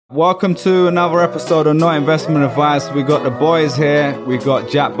Welcome to another episode of Not Investment Advice. We got the boys here. We got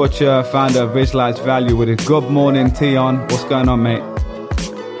Jack Butcher, founder of Visualize Value, with his good morning tea on. What's going on, mate?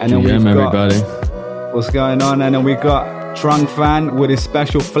 And then we've got everybody. What's going on? And then we got Trung Phan with his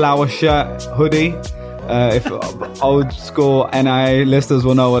special flower shirt hoodie. If old school NIA listeners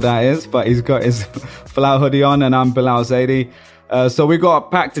will know what that is, but he's got his flower hoodie on, and I'm Bilal Zaidi. So we got a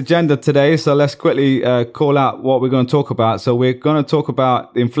packed agenda today, so let's quickly call out what we're going to talk about. So we're going to talk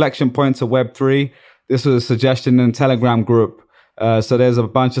about the inflection points of Web3. This was a suggestion in the Telegram group. So there's a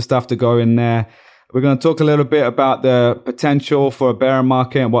bunch of stuff to go in there. We're going to talk a little bit about the potential for a bear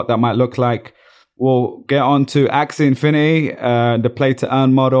market and what that might look like. We'll get on to Axie Infinity, the play to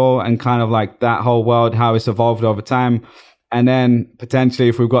earn model, and kind of like that whole world, how it's evolved over time. And then potentially,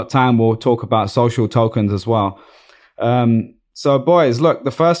 if we've got time, we'll talk about social tokens as well. So boys, look, the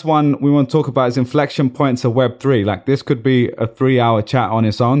first one we want to talk about is inflection points of Web3. Like, this could be a 3-hour chat on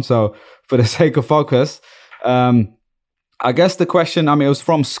its own. So for the sake of focus, I guess the question, it was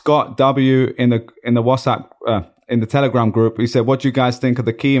from Scott W in the WhatsApp, in the Telegram group. He said, what do you guys think of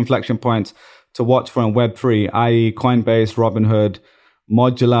the key inflection points to watch for in Web3, i.e. Coinbase, Robinhood,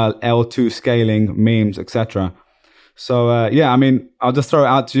 modular L2 scaling, memes, etc.? So I'll just throw it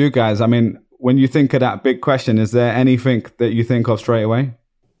out to you guys. When you think of that big question, is there anything that you think of straight away?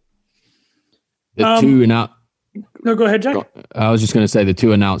 No, go ahead, Jack. I was just going to say the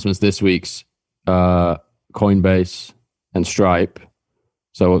two announcements this week's Coinbase and Stripe.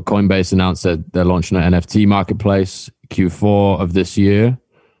 So Coinbase announced that they're launching an NFT marketplace Q4 of this year.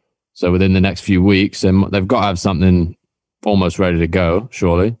 So within the next few weeks, and they've got to have something almost ready to go,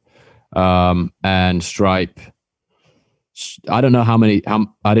 surely. And Stripe, I don't know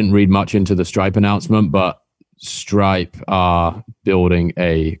I didn't read much into the Stripe announcement, but Stripe are building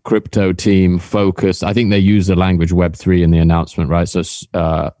a crypto team focused. I think they use the language Web3 in the announcement, right? So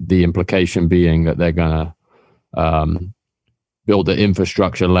the implication being that they're going to build the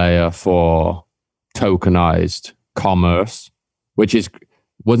infrastructure layer for tokenized commerce,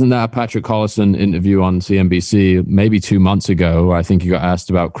 wasn't that a Patrick Collison interview on CNBC maybe 2 months ago, where I think he got asked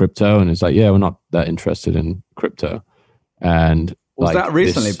about crypto, and it's like, yeah, we're not that interested in crypto. And was that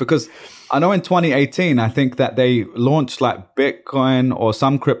recently? Because I know in 2018, I think that they launched like Bitcoin or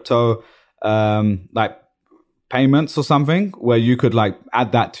some crypto like payments or something, where you could like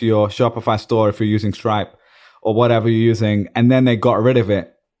add that to your Shopify store if you're using Stripe or whatever you're using, and then they got rid of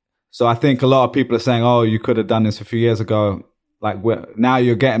it. So I think a lot of people are saying, oh, you could have done this a few years ago. Like, now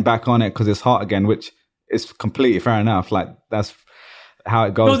you're getting back on it because it's hot again, which is completely fair enough. Like, that's how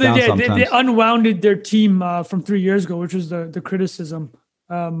it goes down sometimes. They unwounded their team from 3 years ago, which was the criticism.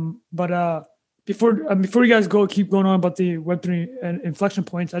 But before you guys keep going on about the Web3 and inflection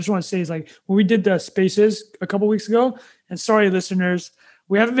points, I just want to say is like, when we did the spaces a couple weeks ago, and sorry, listeners,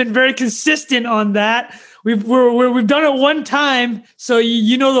 we haven't been very consistent on that. We've done it one time, so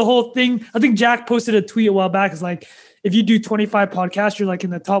you know the whole thing. I think Jack posted a tweet a while back. It's like, if you do 25 podcasts, you're like in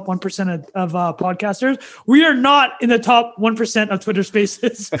the top 1% of podcasters. We are not in the top 1% of Twitter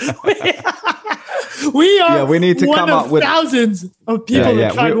Spaces. We are. Yeah, we need to one come of up with thousands of people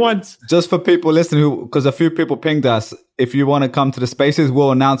that tried once. Just for people listening, because a few people pinged us, if you want to come to the Spaces,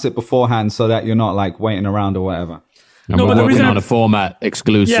 we'll announce it beforehand so that you're not like waiting around or whatever. And we're working on a format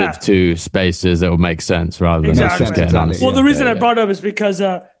exclusive to Spaces that will make sense rather than just getting on. Well, the reason I brought it up is because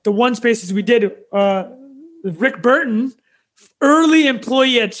the one Spaces we did. Rick Burton, early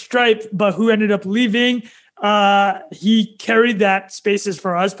employee at Stripe, but who ended up leaving. He carried that Spaces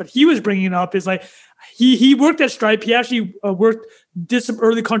for us, but he was bringing it up is like, he worked at Stripe. He actually did some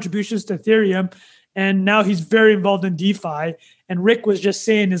early contributions to Ethereum, and now he's very involved in DeFi. And Rick was just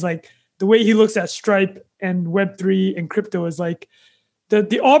saying is like, the way he looks at Stripe and Web3 and crypto is like,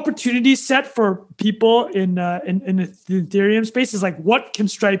 the opportunity set for people in the Ethereum space is like, what can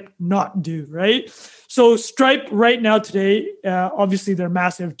Stripe not do, right? So Stripe right now today, obviously they're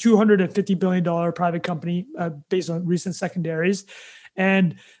massive, $250 billion private company based on recent secondaries.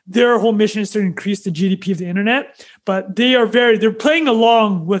 And their whole mission is to increase the GDP of the internet, but they're playing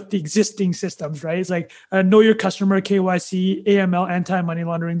along with the existing systems, right? It's like know your customer, KYC, AML, anti-money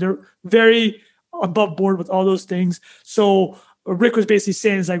laundering. They're very above board with all those things. So Rick was basically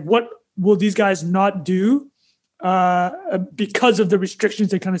saying is like, what will these guys not do because of the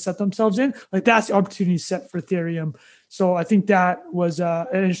restrictions they kind of set themselves in? Like, that's the opportunity set for Ethereum. So I think that was an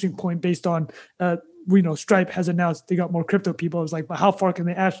interesting point based on, we know Stripe has announced they got more crypto people. It's like, but how far can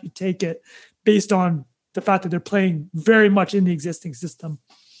they actually take it based on the fact that they're playing very much in the existing system?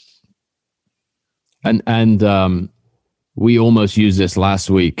 And we almost used this last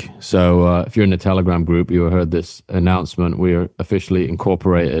week. So if you're in the Telegram group, you heard this announcement. We are officially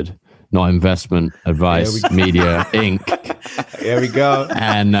incorporated, not Investment Advice Media Inc. Here we go.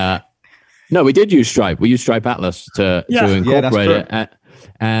 And no, we did use Stripe. We used Stripe Atlas to incorporate it.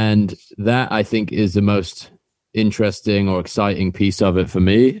 And that, I think, is the most interesting or exciting piece of it for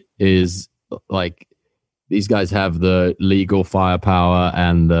me, is like these guys have the legal firepower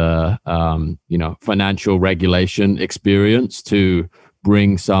and the financial regulation experience to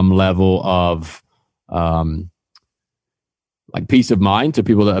bring some level of like peace of mind to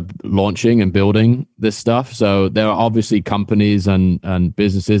people that are launching and building this stuff. So there are obviously companies and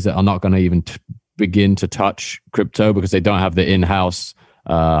businesses that are not going to even begin to touch crypto because they don't have the in-house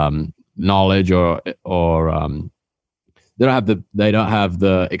knowledge or they don't have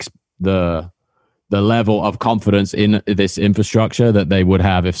the level of confidence in this infrastructure that they would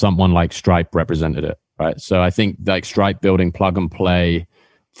have if someone like Stripe represented it, right? So I think like Stripe building plug and play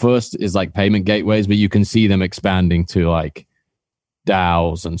first is like payment gateways, but you can see them expanding to like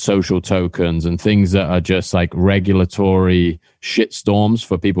DAOs and social tokens and things that are just like regulatory shitstorms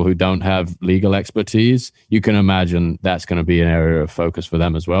for people who don't have legal expertise. You can imagine that's going to be an area of focus for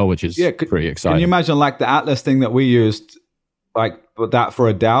them as well, which is pretty exciting. Can you imagine like the Atlas thing that we used, like that for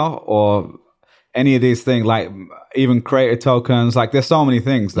a DAO or any of these things, like even creator tokens? Like there's so many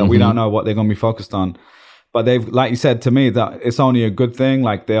things that we don't know what they're going to be focused on. But they've, like you said to me, that it's only a good thing.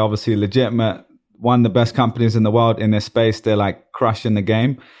 Like they're obviously legitimate, one of the best companies in the world in this space. They're like crushing the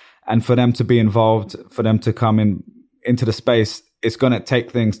game. And for them to be involved, for them to come into the space, it's going to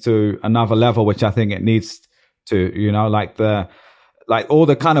take things to another level, which I think it needs to, like all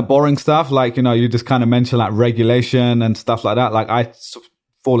the kind of boring stuff, like, you just kind of mention like regulation and stuff like that. Like I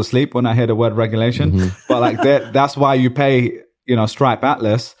fall asleep when I hear the word regulation, but like that's why you pay, Stripe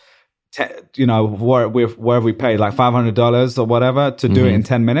Atlas, where we pay like $500 or whatever to do it in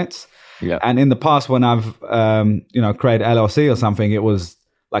 10 minutes. Yeah. And in the past, when I've, created LLC or something, it was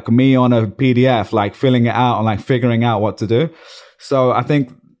like me on a PDF, like filling it out and like figuring out what to do. So I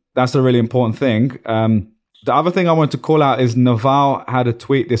think that's a really important thing. The other thing I want to call out is Naval had a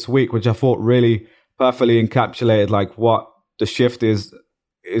tweet this week, which I thought really perfectly encapsulated like what the shift is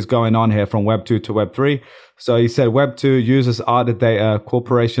going on here from Web 2 to Web 3. So he said Web 2 users are the data,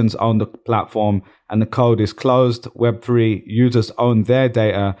 corporations own the platform, and the code is closed. Web 3 users own their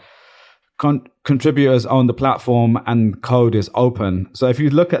data, contributors own the platform, and code is open. So if you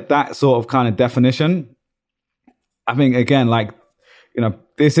look at that sort of kind of definition, I think, again, like,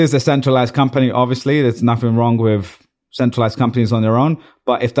 this is a centralized company. Obviously, there's nothing wrong with centralized companies on their own.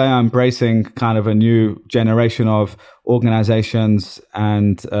 But if they are embracing kind of a new generation of organizations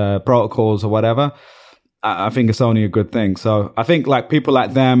and protocols or whatever, I think it's only a good thing. So I think like people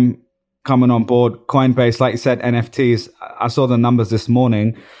like them coming on board, Coinbase, like you said, NFTs, I saw the numbers this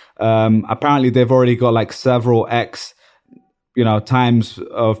morning. Apparently they've already got like several X, times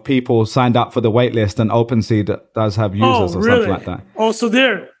of people signed up for the waitlist, and OpenSea does have users or something like that. Also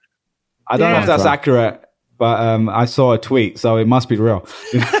there. I don't know if that's accurate, but I saw a tweet, so it must be real.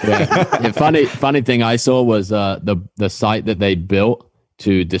 The funny thing I saw was the site that they built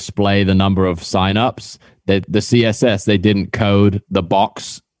to display the number of signups. The CSS, they didn't code the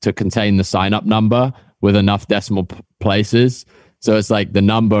box to contain the sign-up number with enough decimal places. So it's like the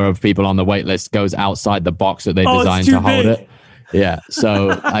number of people on the wait list goes outside the box that they designed to hold it. Yeah.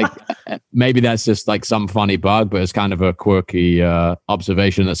 So like maybe that's just like some funny bug, but it's kind of a quirky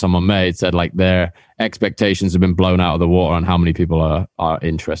observation that someone made, said like their expectations have been blown out of the water on how many people are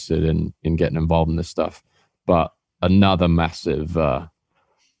interested in getting involved in this stuff. But another massive,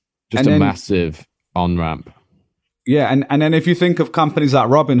 massive on-ramp. Yeah. And then if you think of companies like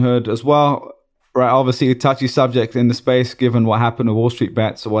Robinhood as well, right, obviously a touchy subject in the space given what happened with Wall Street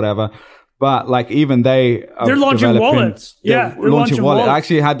Bets or whatever. But like even they're launching wallets. They're launching wallets. I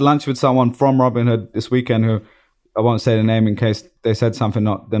actually had lunch with someone from Robinhood this weekend who, I won't say the name in case they said something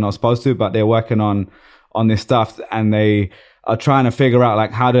they're not supposed to, but they're working on this stuff, and they are trying to figure out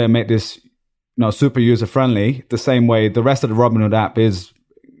like how do they make this super user friendly, the same way the rest of the Robinhood app is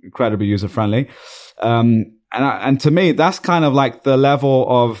incredibly user friendly. And to me, that's kind of like the level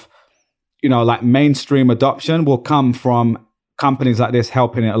of like mainstream adoption will come from companies like this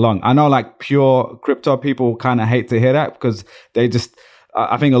helping it along. I know like pure crypto people kind of hate to hear that because they just,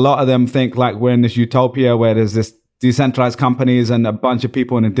 I think a lot of them think like we're in this utopia where there's this decentralized companies and a bunch of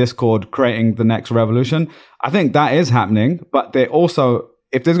people in a Discord creating the next revolution. I think that is happening, but they also,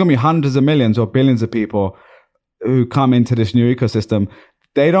 if there's going to be hundreds of millions or billions of people who come into this new ecosystem,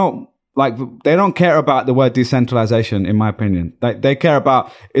 they don't care about the word decentralization, in my opinion. Like they care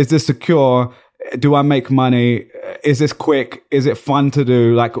about, is this secure? Do I make money? Is this quick? Is it fun to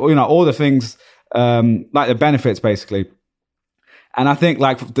do? Like, all the things, like the benefits basically. And I think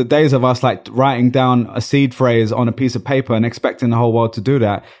like the days of us like writing down a seed phrase on a piece of paper and expecting the whole world to do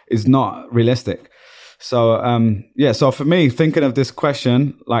that is not realistic. So, so for me, thinking of this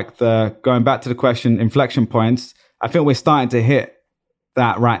question, like going back to the question, inflection points, I think we're starting to hit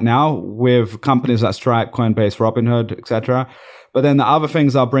that right now with companies like Stripe, Coinbase, Robinhood, etc. But then the other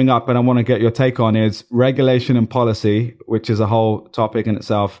things I'll bring up and I want to get your take on is regulation and policy, which is a whole topic in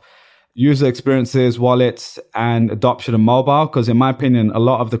itself, user experiences, wallets, and adoption of mobile. Because in my opinion, a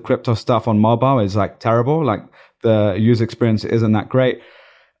lot of the crypto stuff on mobile is like terrible. Like the user experience isn't that great.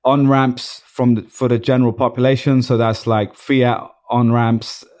 On-ramps for the general population. So that's like fiat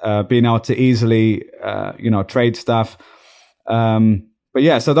on-ramps, being able to easily, trade stuff. But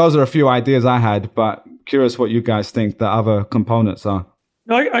yeah, so those are a few ideas I had, but curious what you guys think the other components are.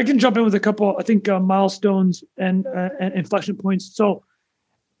 No, I can jump in with a couple, I think, milestones and inflection points. So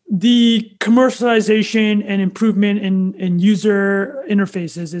the commercialization and improvement in user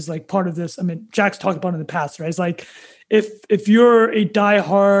interfaces is like part of this. I mean, Jack's talked about it in the past, right? It's like if you're a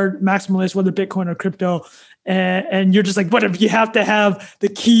diehard maximalist, whether Bitcoin or crypto, and you're just like, whatever, you have to have the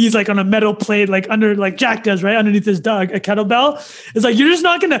keys like on a metal plate, like Jack does, right? Underneath his dog, a kettlebell. It's like, you're just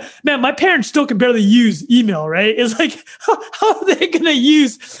not going to, man, my parents still can barely use email, right? It's like, how are they going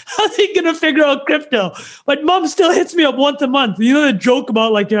to figure out crypto? Like mom still hits me up once a month. You know, the joke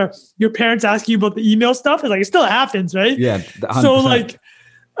about like your parents asking you about the email stuff is like, it still happens, right? Yeah. 100%. So like,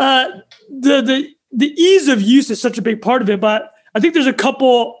 the ease of use is such a big part of it, but I think there's a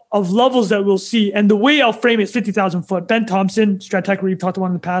couple of levels that we'll see. And the way I'll frame it is 50,000 foot. Ben Thompson, Stratech, we've talked about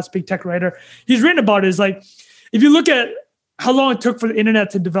in the past, big tech writer. He's written about it. Is like, if you look at how long it took for the internet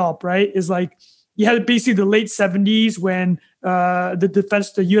to develop, right? Is like, you had basically the late 70s when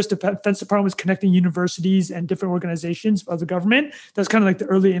the U.S. Defense Department was connecting universities and different organizations of the government. That's kind of like the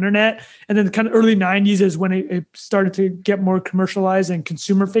early internet. And then the kind of early 90s is when it started to get more commercialized and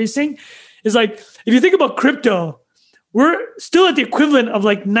consumer facing. Is like, if you think about crypto, we're still at the equivalent of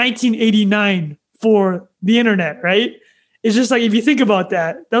like 1989 for the internet, right? It's just like, if you think about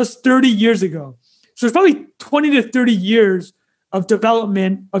that, that was 30 years ago. So it's probably 20 to 30 years of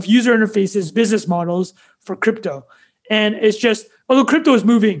development of user interfaces, business models for crypto. And it's just, although crypto is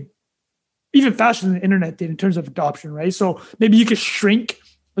moving even faster than the internet did in terms of adoption, right? So maybe you could shrink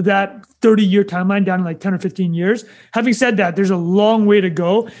that 30-year timeline down to like 10 or 15 years. Having said that, there's a long way to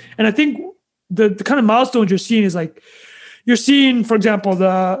go. And I think the kind of milestones you're seeing is like, you're seeing, for example,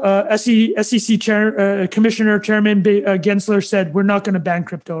 the SEC Commissioner Chairman Gensler said, we're not going to ban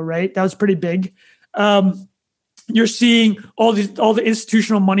crypto, right? That was pretty big. You're seeing all the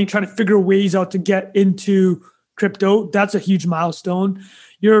institutional money trying to figure ways out to get into crypto. That's a huge milestone.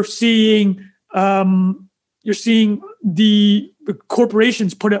 You're seeing the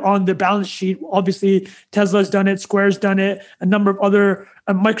corporations put it on the balance sheet. Obviously, Tesla's done it, Square's done it, a number of other,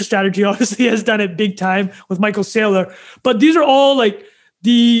 MicroStrategy obviously has done it big time with Michael Saylor. But these are all like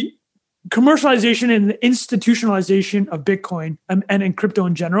the commercialization and the institutionalization of Bitcoin and in crypto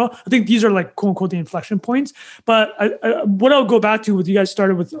in general. I think these are like, quote unquote, the inflection points. But what I'll go back to, what you guys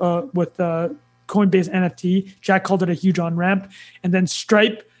started with Coinbase NFT, Jack called it a huge on-ramp. And then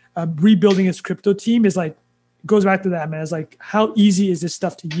Stripe rebuilding its crypto team is like, goes back to that, man. It's like, how easy is this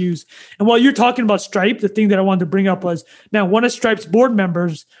stuff to use? And while you're talking about Stripe, the thing that I wanted to bring up was, now one of Stripe's board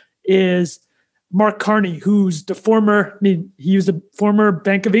members is Mark Carney, who's the former, he was the former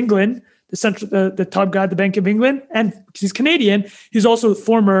Bank of England, the top guy at the Bank of England, and he's Canadian. He's also the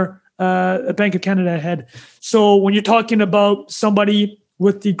former Bank of Canada head. So when you're talking about somebody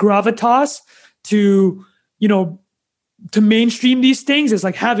with the gravitas to mainstream these things, it's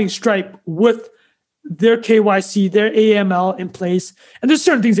like having Stripe with their KYC, their AML in place. And there's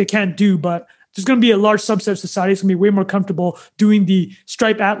certain things they can't do, but there's going to be a large subset of society that's going to be way more comfortable doing the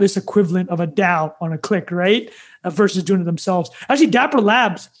Stripe Atlas equivalent of a DAO on a click, right? Versus doing it themselves. Actually, Dapper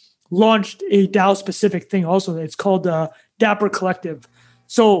Labs launched a DAO-specific thing also. It's called Dapper Collective.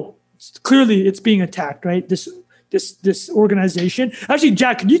 So clearly it's being attacked, right? This organization. Actually,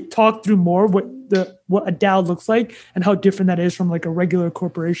 Jack, can you talk through more what a DAO looks like and how different that is from like a regular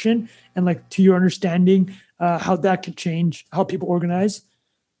corporation, and like to your understanding, how that could change how people organize?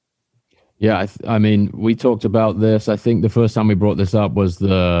 Yeah, I mean, we talked about this. I think the first time we brought this up was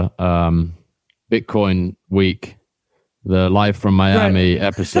the Bitcoin Week, the Live from Miami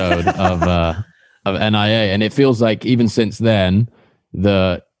episode of NIA, and it feels like even since then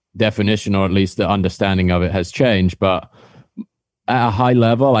the definition, or at least the understanding of it, has changed. But at a high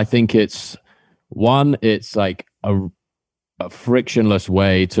level, I think it's like a a frictionless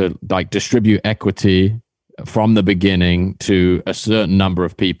way to like distribute equity from the beginning to a certain number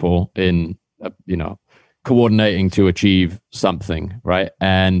of people in, coordinating to achieve something, right?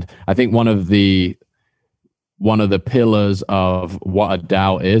 And I think one of the pillars of what a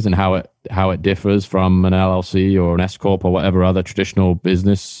DAO is and how it differs from an LLC or an S corp or whatever other traditional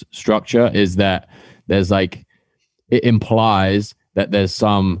business structure is that there's like, it implies that there's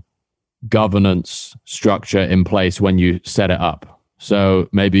some governance structure in place when you set it up. So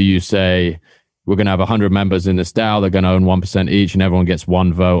maybe you say, we're going to have 100 members in this DAO. They're going to own 1% each, and everyone gets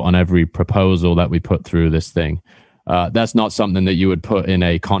one vote on every proposal that we put through this thing. That's not something that you would put in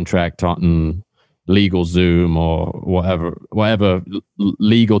a contract on LegalZoom or whatever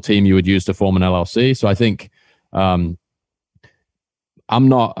legal team you would use to form an LLC. So I think I'm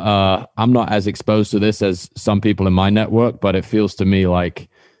not as exposed to this as some people in my network, but it feels to me like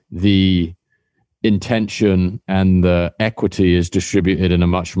the intention and the equity is distributed in a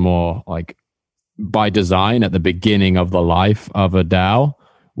much more like by design at the beginning of the life of a DAO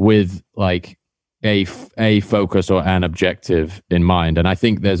with like a focus or an objective in mind. And I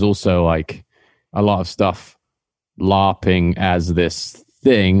think there's also like a lot of stuff LARPing as this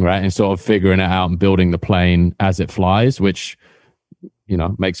thing, right? And sort of figuring it out and building the plane as it flies, which,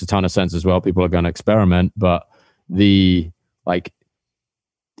 makes a ton of sense as well. People are going to experiment, but the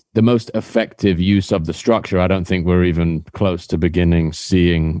most effective use of the structure, I don't think we're even close to beginning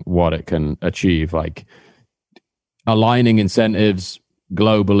seeing what it can achieve. Like aligning incentives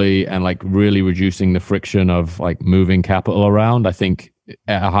globally and like really reducing the friction of like moving capital around. I think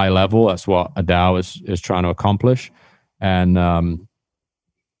at a high level, that's what a DAO is trying to accomplish. And I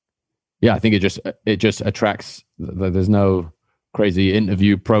think it just attracts. There's no crazy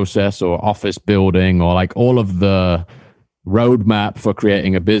interview process or office building or like all of the roadmap for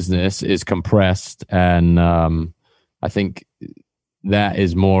creating a business is compressed, and I think that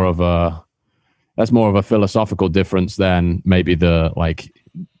is more of a philosophical difference than maybe the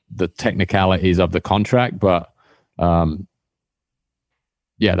technicalities of the contract. But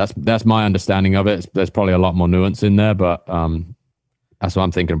that's my understanding of it. There's probably a lot more nuance in there, but that's what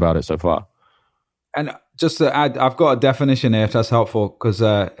I'm thinking about it so far. And just to add, I've got a definition here if that's helpful, because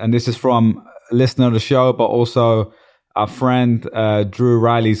and this is from a listener of the show, but also our friend Drew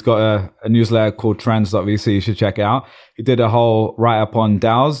Riley's got a newsletter called Trends.vc. You should check it out. He did a whole write-up on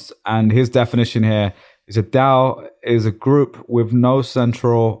DAOs, and his definition here is a DAO is a group with no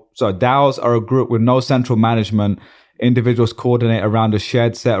central... So DAOs are a group with no central management. Individuals coordinate around a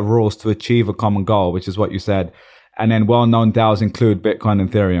shared set of rules to achieve a common goal, which is what you said. And then well-known DAOs include Bitcoin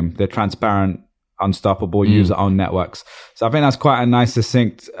and Ethereum. They're transparent, unstoppable, user-owned networks. So I think that's quite a nice,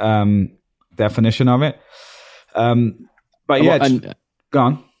 succinct definition of it. But yeah, go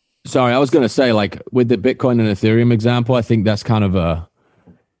on. Sorry, I was going to say, like with the Bitcoin and Ethereum example, I think that's kind of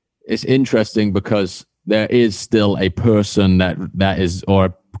it's interesting because there is still a person that is, or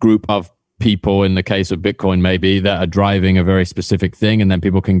a group of people in the case of Bitcoin, maybe that are driving a very specific thing, and then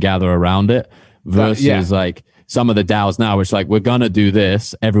people can gather around it versus like some of the DAOs now, which like, we're going to do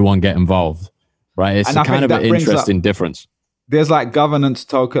this, everyone get involved, right? It's kind of an interesting difference. There's like governance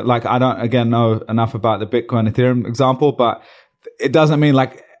token. Like I don't again know enough about the Bitcoin Ethereum example, but it doesn't mean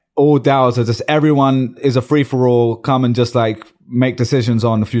like all DAOs are just everyone is a free for all. Come and just like make decisions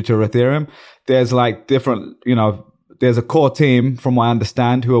on the future of Ethereum. There's like different, there's a core team from what I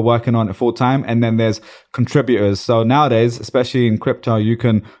understand who are working on it full time, and then there's contributors. So nowadays, especially in crypto, you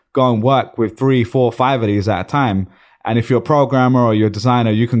can go and work with 3, 4, 5 of these at a time. And if you're a programmer or you're a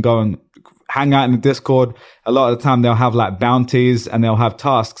designer, you can go and hang out in the Discord. A lot of the time they'll have like bounties and they'll have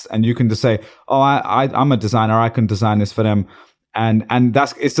tasks, and you can just say, oh, I'm a designer. I can design this for them. And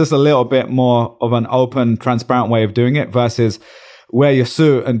it's just a little bit more of an open, transparent way of doing it versus wear your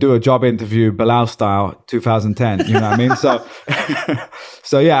suit and do a job interview, Bilal style, 2010. You know what I mean?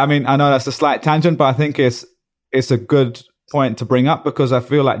 So yeah, I mean, I know that's a slight tangent, but I think it's a good point to bring up because I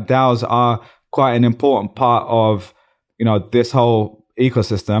feel like DAOs are quite an important part of, this whole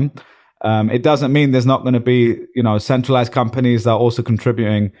ecosystem. It doesn't mean there's not going to be, centralized companies that are also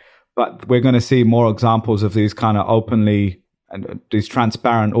contributing, but we're going to see more examples of these kind of openly and these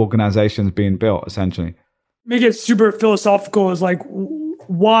transparent organizations being built, essentially. Make it super philosophical is like,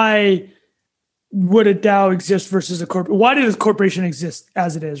 why would a DAO exist versus a corporate? Why did a corporation exist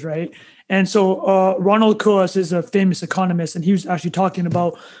as it is, right? And so Ronald Coase is a famous economist, and he was actually talking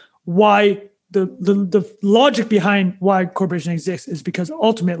about why the logic behind why corporation exists is because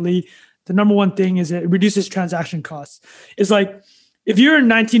ultimately the number one thing is it reduces transaction costs. It's like if you're in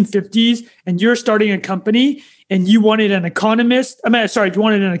 1950s and you're starting a company and you wanted an economist, if you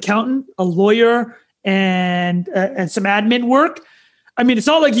wanted an accountant, a lawyer, and some admin work. I mean, it's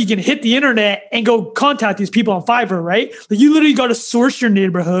not like you can hit the internet and go contact these people on Fiverr, right? Like you literally got to source your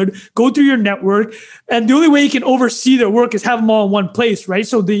neighborhood, go through your network, and the only way you can oversee their work is have them all in one place, right?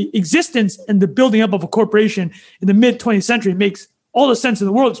 So the existence and the building up of a corporation in the mid 20th century makes all the sense in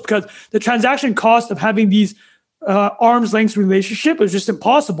the world. It's because the transaction cost of having these arm's length relationship is just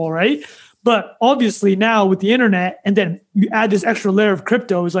impossible, right? But obviously now with the internet, and then you add this extra layer of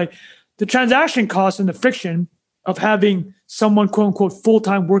crypto, is like the transaction cost and the friction of having someone, quote unquote,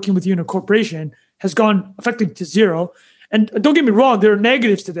 full-time working with you in a corporation has gone effectively to zero. And don't get me wrong, there are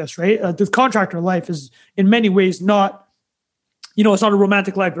negatives to this, right? The contractor life is in many ways not, it's not a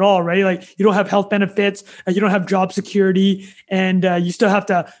romantic life at all, right? Like you don't have health benefits, you don't have job security, and you still have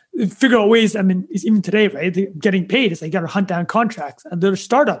to figure out ways. I mean, even today, right? Getting paid is like you got to hunt down contracts, and there are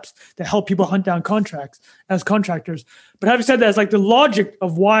startups that help people hunt down contracts as contractors. But having said that, it's like the logic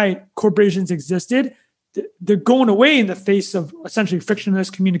of why corporations existed, they're going away in the face of essentially frictionless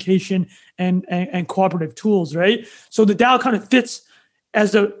communication and cooperative tools, right? So the DAO kind of fits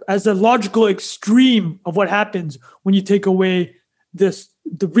as a logical extreme of what happens when you take away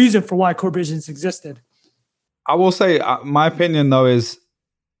the reason for why corporations existed. I will say, my opinion though is,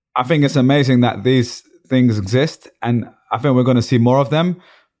 I think it's amazing that these things exist, and I think we're going to see more of them.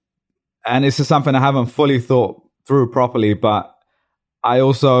 And this is something I haven't fully thought through properly, but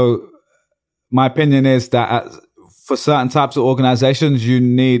my opinion is that for certain types of organizations, you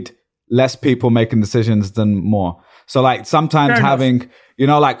need less people making decisions than more. So like sometimes having,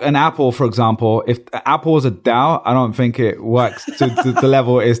 like an Apple, for example, if Apple is a DAO, I don't think it works to the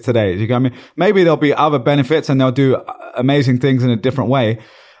level it is today. You get what I mean? Maybe there'll be other benefits and they'll do amazing things in a different way.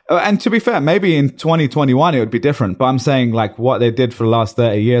 And to be fair, maybe in 2021, it would be different. But I'm saying like what they did for the last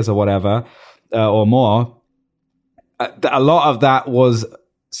 30 years or whatever, or more, a lot of that was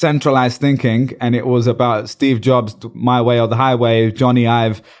centralized thinking, and it was about Steve Jobs, my way or the highway. Johnny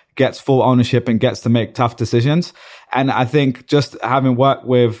Ive gets full ownership and gets to make tough decisions. And I think just having worked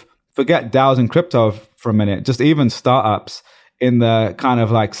with, forget DAOs and crypto for a minute, just even startups in the kind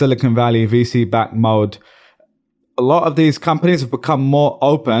of like Silicon Valley VC backed mode, a lot of these companies have become more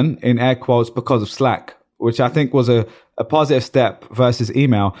open in air quotes because of Slack, which I think was a positive step versus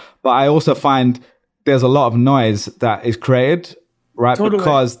email. But I also find there's a lot of noise that is created, right? Totally.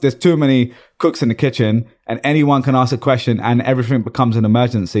 Because there's too many cooks in the kitchen and anyone can ask a question and everything becomes an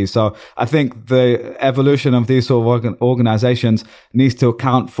emergency. So I think the evolution of these sort of organizations needs to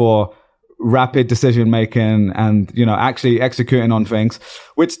account for rapid decision making and, actually executing on things,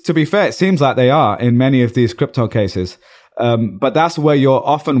 which to be fair, it seems like they are in many of these crypto cases. But that's where you're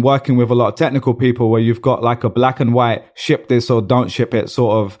often working with a lot of technical people where you've got like a black and white ship this or don't ship it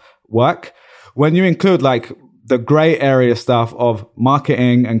sort of work. When you include like the gray area stuff of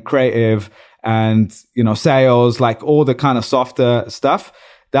marketing and creative and, sales, like all the kind of softer stuff,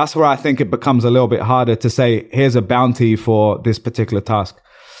 that's where I think it becomes a little bit harder to say, here's a bounty for this particular task.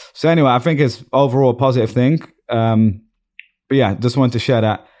 So anyway, I think it's overall a positive thing. But yeah, just wanted to share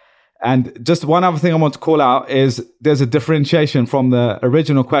that. And just one other thing I want to call out is there's a differentiation from the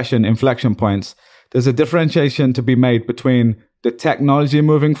original question, inflection points. There's a differentiation to be made between the technology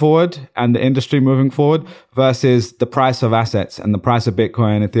moving forward and the industry moving forward versus the price of assets and the price of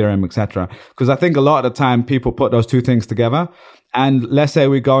Bitcoin, Ethereum, etc. Because I think a lot of the time people put those two things together. And let's say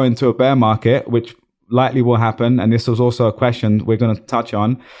we go into a bear market, which likely will happen. And this was also a question we're going to touch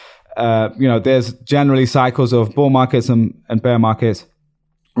on. There's generally cycles of bull markets and bear markets.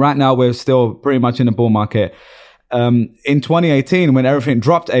 Right now, we're still pretty much in a bull market. In 2018, when everything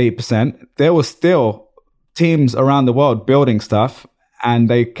dropped 8%, there was still teams around the world building stuff, and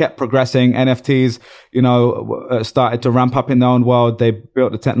they kept progressing. NFTs, started to ramp up in their own world. They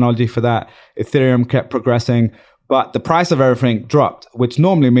built the technology for that. Ethereum kept progressing, but the price of everything dropped, which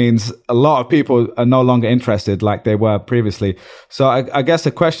normally means a lot of people are no longer interested like they were previously. So I guess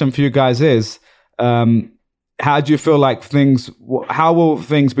the question for you guys is, how do you feel like how will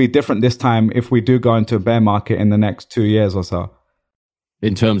things be different this time if we do go into a bear market in the next 2 years or so?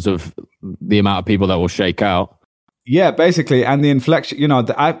 In terms of the amount of people that will shake out? Yeah, basically. And the inflection,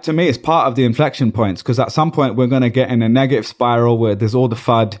 to me, it's part of the inflection points, because at some point we're going to get in a negative spiral where there's all the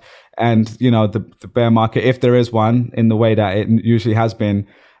FUD and, the bear market, if there is one, in the way that it usually has been.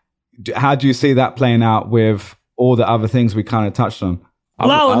 How do you see that playing out with all the other things we kind of touched on?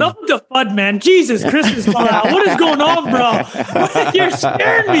 Wow, enough of the FUD, man. Jesus Christmas, what is going on, bro? You're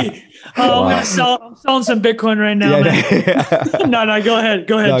scaring me. I'm selling some Bitcoin right now, man. No, go ahead.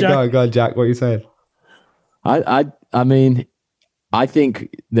 Go ahead, Jack. Go ahead, Jack. What are you saying? I mean, I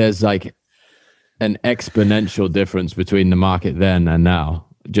think there's like an exponential difference between the market then and now,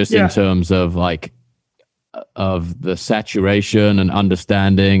 just in terms of like of the saturation and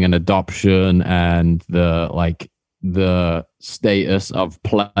understanding and adoption and the status of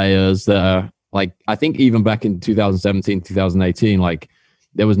players that are like, I think even back in 2017, 2018, like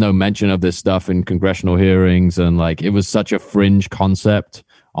there was no mention of this stuff in congressional hearings, and like it was such a fringe concept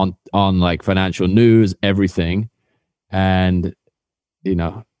on like financial news, everything. And you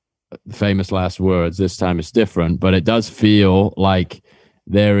know, famous last words, this time it's different, but it does feel like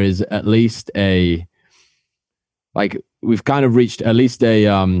there is at least we've kind of reached at least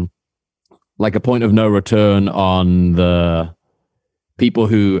a like a point of no return on the people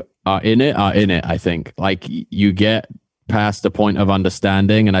who are in it, I think. Like you get past the point of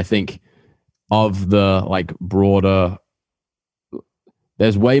understanding, and I think of the like broader,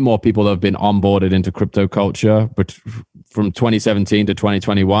 there's way more people that have been onboarded into crypto culture, but from 2017 to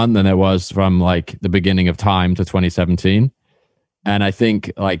 2021 than there was from like the beginning of time to 2017. And I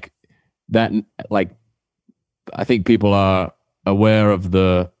think like that, like, I think people are aware of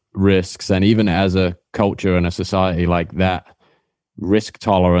the risks, and even as a culture and a society, like that risk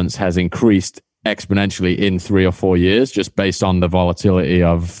tolerance has increased exponentially in 3 or 4 years, just based on the volatility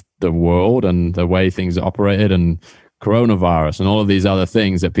of the world and the way things are operated, and coronavirus and all of these other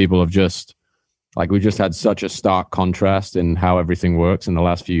things that people have just like, we just had such a stark contrast in how everything works in the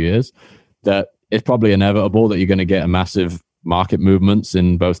last few years that it's probably inevitable that you're going to get a massive market movements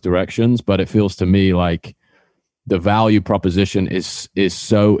in both directions. But it feels to me like the value proposition is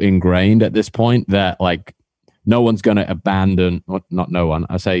so ingrained at this point that like no one's going to abandon, not no one,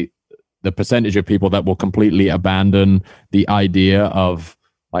 I say the percentage of people that will completely abandon the idea of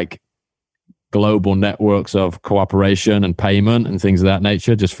like global networks of cooperation and payment and things of that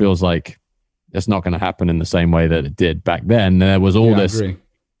nature just feels like it's not going to happen in the same way that it did back then. There was all this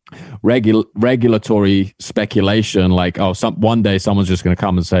regulatory speculation, like, oh, one day someone's just going to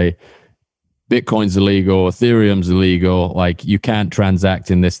come and say Bitcoin's illegal, Ethereum's illegal, like you can't transact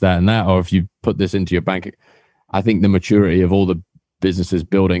in this, that, and that, or if you put this into your bank. I think the maturity of all the businesses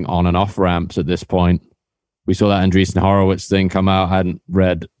building on and off ramps at this point, we saw that Andreessen Horowitz thing come out. I hadn't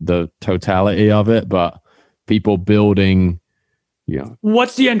read the totality of it, but people building, you know.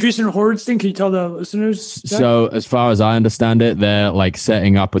 What's the Andreessen Horowitz thing? Can you tell the listeners that? So as far as I understand it, they're like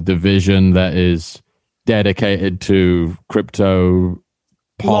setting up a division that is dedicated to crypto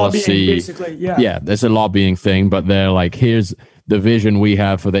policy. Lobbying, basically, yeah. Yeah, there's a lobbying thing, but they're like, here's the vision we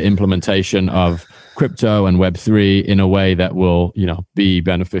have for the implementation of crypto and Web3 in a way that will, you know, be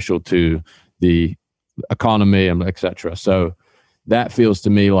beneficial to the economy and etc. So that feels to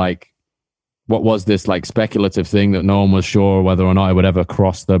me like what was this like speculative thing that no one was sure whether or not it would ever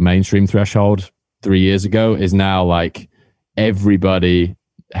cross the mainstream threshold 3 years ago is now like everybody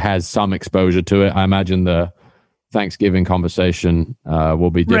has some exposure to it. I imagine the Thanksgiving conversation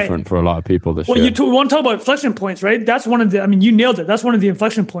will be different for a lot of people this year. Well, you want to talk about inflection points, right? That's one of the, I mean, you nailed it. That's one of the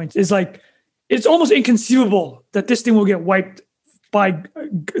inflection points is like, it's almost inconceivable that this thing will get wiped by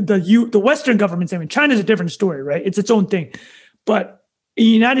the Western governments. I mean, China's a different story, right? It's its own thing. But in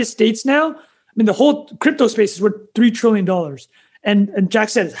the United States now, I mean, the whole crypto space is worth $3 trillion. And Jack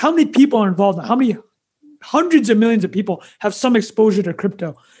said, how many people are involved now? How many hundreds of millions of people have some exposure to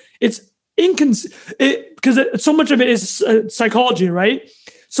crypto? It's because so much of it is psychology, right?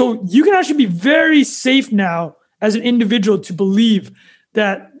 So you can actually be very safe now as an individual to believe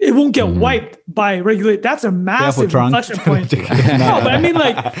that it won't get wiped by regulate. That's a massive inflection point. No, but I mean,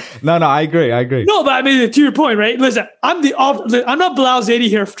 like, no, I agree. No, but I mean, to your point, right? Listen, I'm not Blau Zadie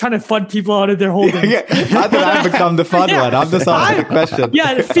here trying to fund people out of their holdings. How did I become the fun one? I'm just asking the question.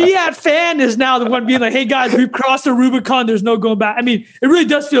 Yeah, the Fiat fan is now the one being like, "Hey guys, we've crossed the Rubicon. There's no going back." I mean, it really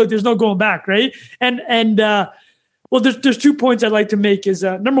does feel like there's no going back, right? And well, there's 2 points I'd like to make. Is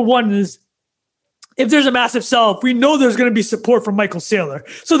number one is, if there's a massive sell-off, we know there's going to be support from Michael Saylor.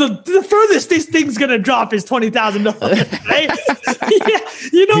 So the furthest this thing's going to drop is $20,000, right? Yeah,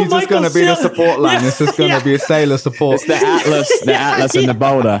 you know, he's just going to be the support line. Yeah, it's just going to be a Saylor support. It's the Atlas and the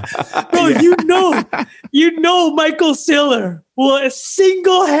Boulder. Bro, you know Michael Saylor will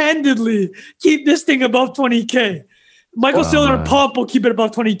single-handedly keep this thing above 20K. Michael Saylor and Pump will keep it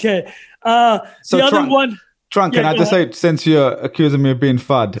above 20K. So the other one... Trunk, can I just say, since you're accusing me of being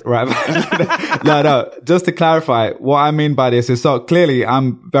FUD, right? No, just to clarify, what I mean by this is, so clearly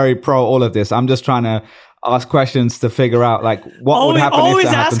I'm very pro all of this. I'm just trying to ask questions to figure out, like, what would happen always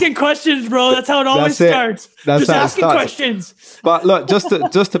if that asking questions, bro. That's how it always starts. Just asking questions. But look, just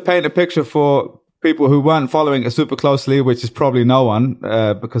to paint a picture for people who weren't following it super closely, which is probably no one,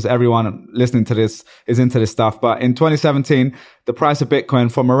 because everyone listening to this is into this stuff. But in 2017, the price of Bitcoin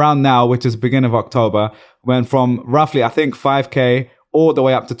from around now, which is beginning of October, went from roughly, I think, 5K all the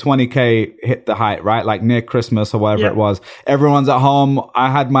way up to 20K hit the height, right? Like near Christmas or whatever it was. Everyone's at home. I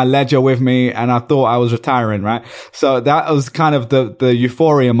had my ledger with me and I thought I was retiring, right? So that was kind of the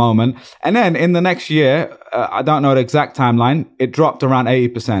euphoria moment. And then in the next year, I don't know the exact timeline, it dropped around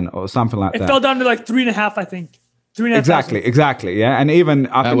 80% or something like that. It fell down to like 3.5, I think. 3.5. Exactly. Yeah. And even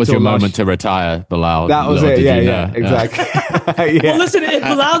up that was your moment to retire, Bilal. That was it. Yeah. Exactly. Yeah. Well, listen, if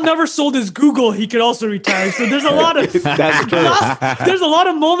Bilal never sold his Google, he could also retire. So there's a lot of that's true. There's a lot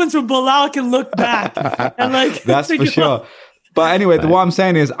of moments when Bilal can look back and like that's for sure. But anyway, what I'm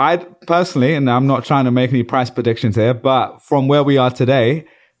saying is, I personally, and I'm not trying to make any price predictions here, but from where we are today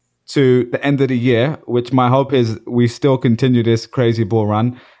to the end of the year, which my hope is we still continue this crazy bull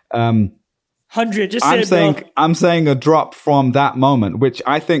run. 100. Just I'm saying a drop from that moment, which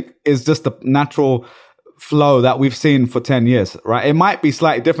I think is just the natural flow that we've seen for 10 years, right? It might be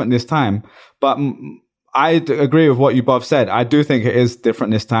slightly different this time, but I agree with what you both said. I do think it is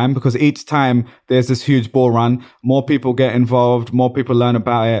different this time because each time there's this huge bull run, more people get involved, more people learn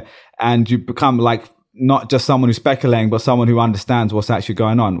about it, and you become like not just someone who's speculating, but someone who understands what's actually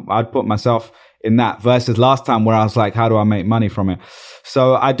going on. I'd put myself in that versus last time where I was like, how do I make money from it?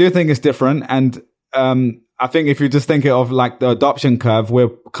 So I do think it's different. And I think if you just think of like the adoption curve, we're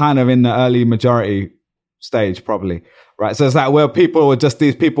kind of in the early majority stage probably, right? So it's like where people are just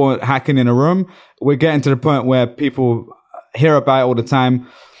these people hacking in a room. We're getting to the point where people hear about it all the time.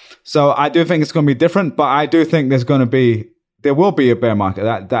 So I do think it's going to be different, but I do think there will be a bear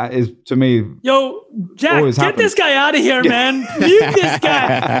market. That is, to me, yo, Jack, get this guy out of here, man. Mute this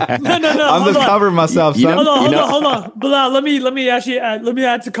guy. No. I'm just covering myself, son. Hold on. Bilal, let me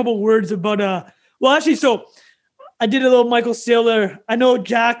add a couple words about so I did a little Michael Saylor. I know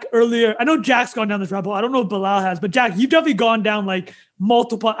Jack earlier. I know Jack's gone down this rabbit hole. I don't know if Bilal has, but Jack, you've definitely gone down like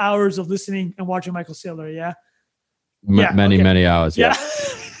multiple hours of listening and watching Michael Saylor. Yeah. Many hours. Yeah.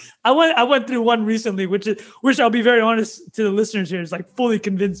 I went through one recently, which I'll be very honest to the listeners here, is like fully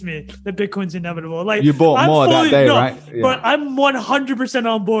convinced me that Bitcoin's inevitable. Like you bought more that day, right? Yeah. But I'm 100%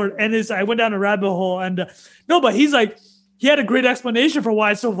 on board. And I went down a rabbit hole, and but he's like, he had a great explanation for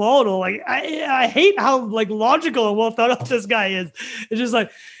why it's so volatile. Like I hate how like logical and well thought out this guy is. It's just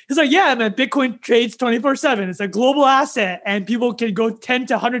like he's like, yeah, man, Bitcoin trades 24/7. It's a global asset, and people can go 10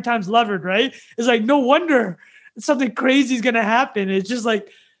 to 100 times levered, right? It's like no wonder something crazy is gonna happen. It's just like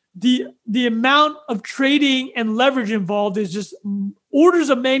the amount of trading and leverage involved is just orders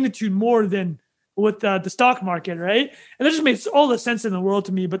of magnitude more than with the stock market, right? And that just makes all the sense in the world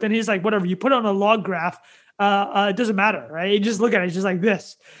to me. But then he's like, whatever, you put it on a log graph, it doesn't matter, right? You just look at it, it's just like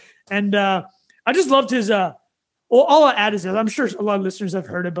this. And I just loved his, all I'll add is this. I'm sure a lot of listeners have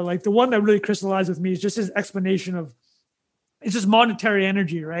heard it, but like the one that really crystallized with me is just his explanation of, it's just monetary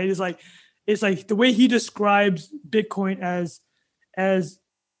energy, right? It's like the way he describes Bitcoin as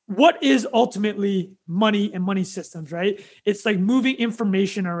what is ultimately money and money systems, right? It's like moving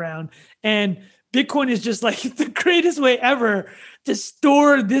information around, and Bitcoin is just like the greatest way ever to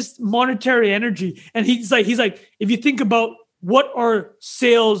store this monetary energy. And he's like, if you think about what are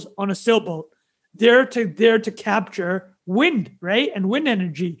sails on a sailboat, they're to capture wind, right? And wind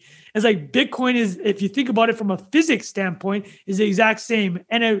energy. It's like Bitcoin is, if you think about it from a physics standpoint, is the exact same.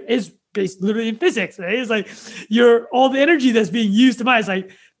 And it is based literally in physics, right? It's like all the energy that's being used to mine. It's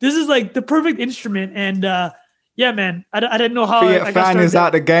like, this is like the perfect instrument. And yeah, man, I didn't know how Fiat fan is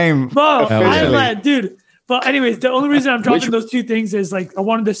out the game. Bro, I'm like, dude. But anyways, the only reason I'm dropping those two things is like I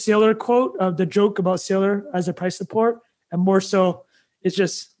wanted the Saylor quote of the joke about Saylor as a price support. And more so, it's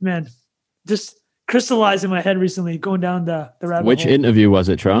just, man, just crystallized in my head recently going down the rabbit hole. Which interview was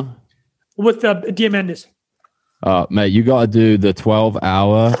it, Tron? With Diamandis. Mate, you got to do the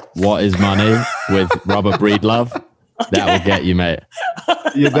 12-hour What is Money with Robert Breedlove. That will get you, mate.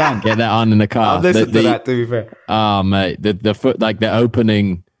 You're done. Get that on in the car. I'll listen to that, to be fair. Oh, mate,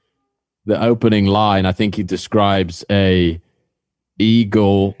 the opening line, I think he describes a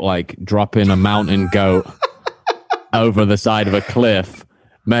eagle like dropping a mountain goat over the side of a cliff.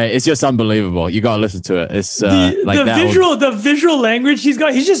 Mate, it's just unbelievable. You got to listen to it. It's the visual language he's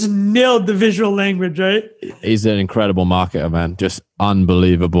got. He's just nailed the visual language, right? He's an incredible marketer, man. Just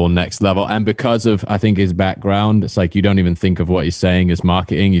unbelievable, next level. And because of, I think, his background, it's like you don't even think of what he's saying as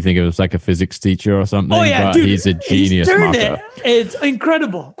marketing. You think it was like a physics teacher or something. Oh yeah, but dude, he's a genius marketer. It's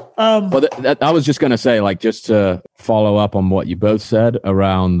incredible. But I was just gonna say, like, just to follow up on what you both said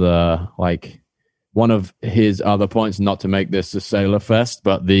around the like. One of his other points, not to make this a Saylor fest,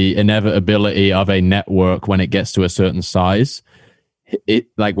 but the inevitability of a network when it gets to a certain size. It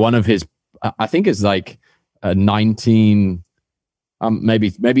like one of his, I think it's like 19,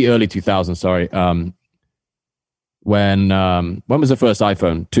 maybe early 2000s. Sorry, when was the first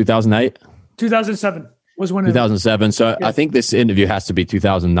iPhone? 2008? 2007 was when 2007. So I think this interview has to be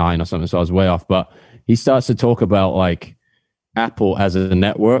 2009 or something. So I was way off. But he starts to talk about like Apple as a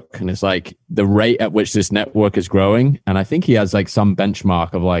network, and it's like the rate at which this network is growing. And I think he has like some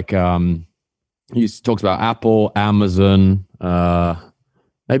benchmark of like he talks about Apple, Amazon,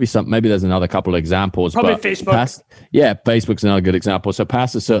 maybe there's another couple of examples. Probably but Facebook. Facebook's another good example. So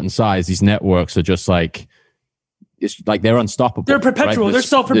past a certain size, these networks are just like, it's like they're unstoppable. They're perpetual. Right? They're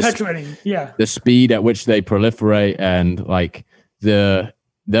self-perpetuating. Yeah. The speed at which they proliferate, and like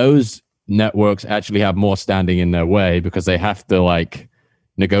those networks actually have more standing in their way because they have to like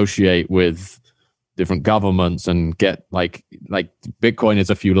negotiate with different governments and get like Bitcoin is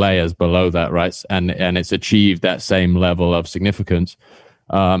a few layers below that, right? And it's achieved that same level of significance.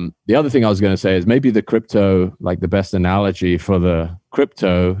 The other thing I was going to say is maybe the crypto, like the best analogy for the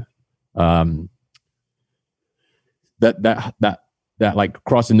crypto, that like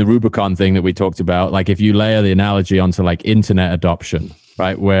crossing the Rubicon thing that we talked about, like if you layer the analogy onto like internet adoption,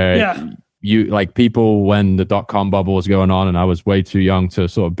 right? Where you like people when the .com bubble was going on, and I was way too young to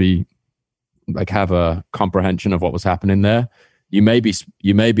sort of be like have a comprehension of what was happening there. You may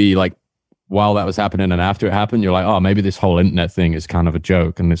be like while that was happening and after it happened, you're like, oh, maybe this whole internet thing is kind of a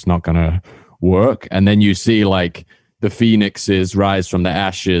joke and it's not going to work. And then you see like the phoenixes rise from the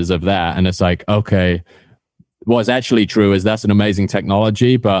ashes of that, and it's like, okay, what's actually true is that's an amazing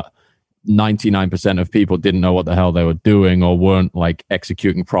technology, but 99% of people didn't know what the hell they were doing or weren't like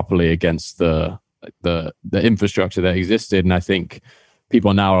executing properly against the infrastructure that existed. And I think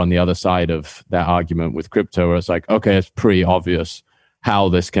people now are on the other side of that argument with crypto, where it's like, okay, it's pretty obvious how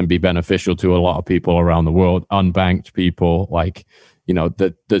this can be beneficial to a lot of people around the world, unbanked people, like, you know,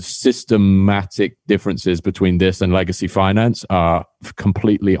 the systematic differences between this and legacy finance are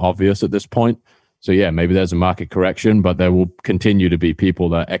completely obvious at this point. So yeah, maybe there's a market correction, but there will continue to be people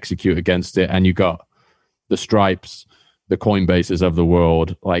that execute against it. And you got the Stripes, the Coinbases of the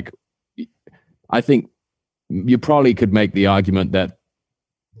world. Like, I think you probably could make the argument that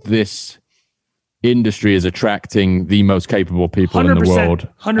this industry is attracting the most capable people in the world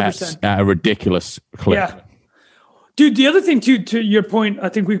 100%. At a ridiculous clip. Yeah. Dude, the other thing too, to your point, I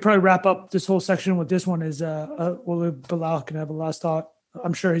think we could probably wrap up this whole section with this one is, Bilal can have a last thought.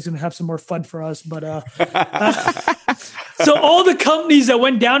 I'm sure he's going to have some more fun for us, but so all the companies that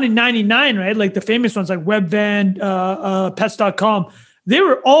went down in 99, right? Like the famous ones like Webvan, Pets.com, they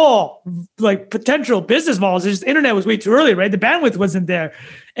were all like potential business models. It's just the internet was way too early, right? The bandwidth wasn't there.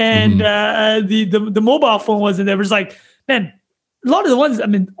 And the mobile phone wasn't there. It was like, man, a lot of the ones, I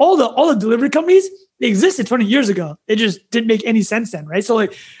mean, all the delivery companies, they existed 20 years ago. It just didn't make any sense then, right? So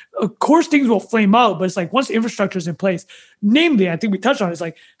like, of course things will flame out, but it's like once the infrastructure is in place, namely, I think we touched on it, it's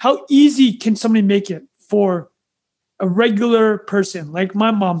like, how easy can somebody make it for a regular person like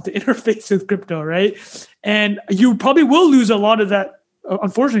my mom to interface with crypto, right? And you probably will lose a lot of that,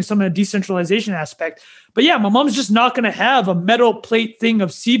 unfortunately, some of the decentralization aspect. But yeah, my mom's just not going to have a metal plate thing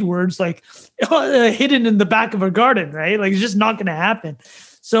of seed words like hidden in the back of her garden, right? Like it's just not going to happen.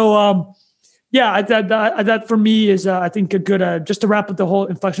 So yeah, that for me is I think a good just to wrap up the whole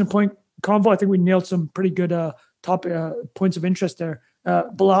inflection point convo. I think we nailed some pretty good top points of interest there.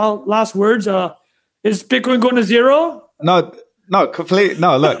 Bilal, last words. Is Bitcoin going to zero? No, complete.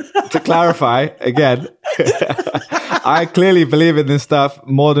 No, look, to clarify again, I clearly believe in this stuff.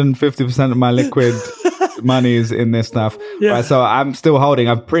 More than 50% of my liquid money is in this stuff. Yeah. Right? So I'm still holding.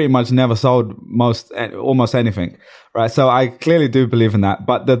 I've pretty much never sold almost anything. Right. So I clearly do believe in that.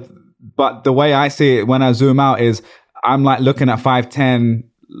 But the way I see it when I zoom out is I'm like looking at 5-10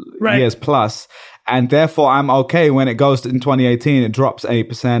 years plus. And therefore, I'm okay when it goes in 2018, it drops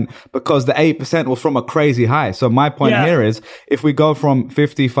 8% because the 8% was from a crazy high. So my point here is if we go from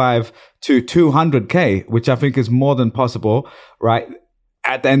 55 to 200K, which I think is more than possible, right?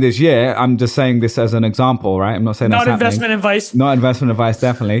 At the end of this year, I'm just saying this as an example, right? I'm not saying that's investment advice. Not investment advice,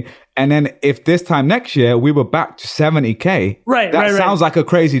 definitely. And then if this time next year we were back to 70K, that sounds like a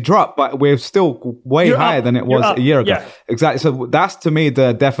crazy drop, but we're still way higher than it was a year ago. Yeah. Exactly. So that's to me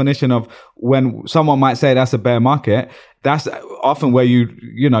the definition of when someone might say that's a bear market. That's often where you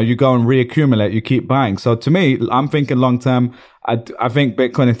go and reaccumulate, you keep buying. So to me, I'm thinking long term. I think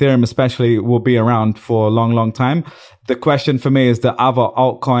Bitcoin, Ethereum especially will be around for a long, long time. The question for me is the other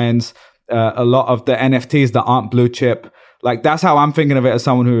altcoins, a lot of the NFTs that aren't blue chip. Like that's how I'm thinking of it as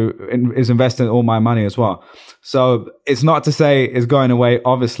someone who is investing all my money as well. So it's not to say it's going away,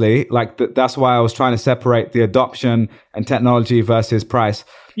 obviously. Like that's why I was trying to separate the adoption and technology versus price.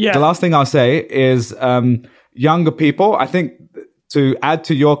 Yeah. The last thing I'll say is younger people, I think to add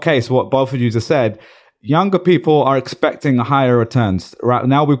to your case, what both of you just said, younger people are expecting higher returns. Right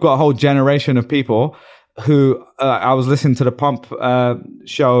now, we've got a whole generation of people who I was listening to the Pump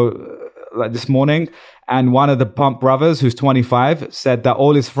show like this morning, and one of the Pump brothers, who's 25, said that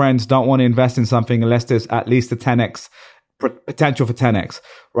all his friends don't want to invest in something unless there's at least a 10x potential for 10x.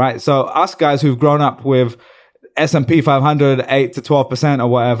 Right? So us guys who've grown up with S&P 500 8 to 12% or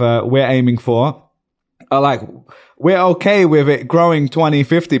whatever we're aiming for, are like, we're okay with it growing 20,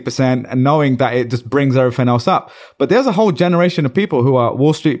 50% and knowing that it just brings everything else up. But there's a whole generation of people who are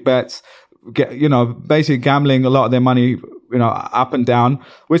Wall Street bets, basically gambling a lot of their money, up and down,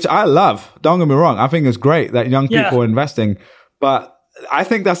 which I love. Don't get me wrong. I think it's great that young people are investing. But I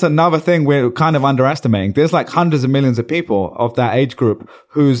think that's another thing we're kind of underestimating. There's like hundreds of millions of people of that age group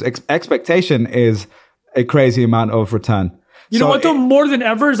whose expectation is a crazy amount of return. You know what, though, more than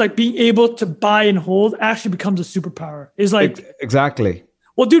ever is like being able to buy and hold actually becomes a superpower. Is like exactly.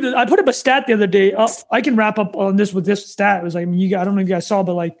 Well, dude, I put up a stat the other day. I can wrap up on this with this stat. It was like, I don't know if you guys saw,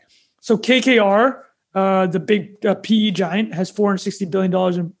 but like, so KKR, the big PE giant, has $460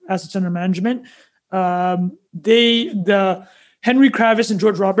 billion in assets under management. The Henry Kravis and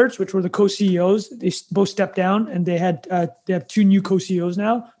George Roberts, which were the co-CEOs, they both stepped down, and they have two new co-CEOs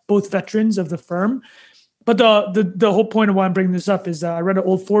now, both veterans of the firm. But the whole point of why I'm bringing this up is I read an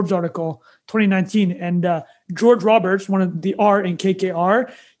old Forbes article, 2019, and George Roberts, one of the R in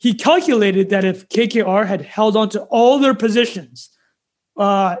KKR, he calculated that if KKR had held on to all their positions,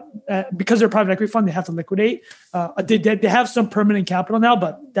 because they're a private equity fund, they have to liquidate. They have some permanent capital now,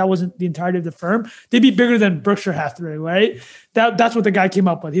 but that wasn't the entirety of the firm. They'd be bigger than Berkshire Hathaway, right? That's what the guy came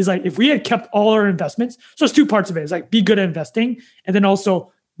up with. He's like, if we had kept all our investments, so it's two parts of it. It's like be good at investing, and then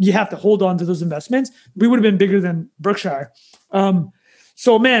also you have to hold on to those investments. We would have been bigger than Berkshire.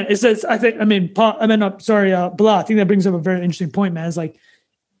 So man, it says, Bilal, I think that brings up a very interesting point, man. It's like,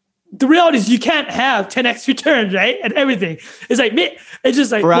 the reality is you can't have 10x returns, right? And everything. It's like, it's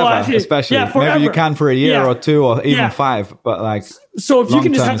just like, forever, especially. Yeah, forever. Maybe you can for a year or two or even 5, but like. So if you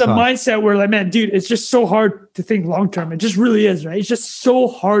can just have the mindset where like, man, dude, it's just so hard to think long-term. It just really is, right? It's just so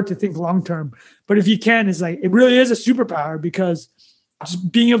hard to think long-term. But if you can, it's like, it really is a superpower, because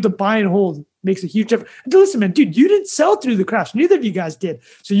just being able to buy and hold makes a huge difference. And listen, man, dude, you didn't sell through the crash. Neither of you guys did.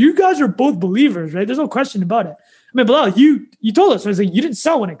 So you guys are both believers, right? There's no question about it. I mean, Bilal, you told us, I was like, you didn't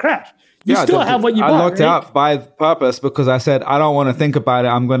sell when it crashed. You still have what you bought. I looked it up by purpose because I said, I don't want to think about it.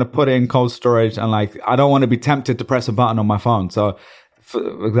 I'm going to put it in cold storage, and like, I don't want to be tempted to press a button on my phone. So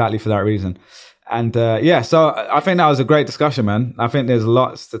exactly for that reason. And so I think that was a great discussion, man. I think there's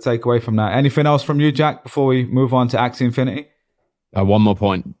lots to take away from that. Anything else from you, Jack, before we move on to Axie Infinity? One more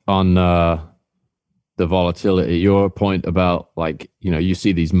point on the volatility. Your point about like, you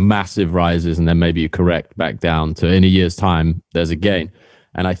see these massive rises and then maybe you correct back down to, in a year's time, there's a gain.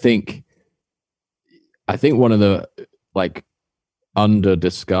 And I think one of the like under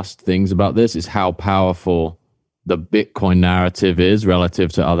discussed things about this is how powerful the Bitcoin narrative is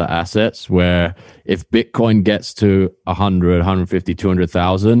relative to other assets, where if Bitcoin gets to 100, 150,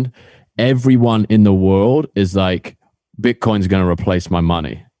 200,000, everyone in the world is like, Bitcoin's going to replace my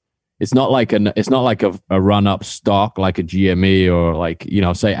money. It's not like a run up stock like a GME or like,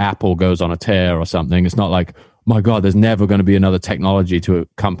 say Apple goes on a tear or something. It's not like, my God, there's never going to be another technology to a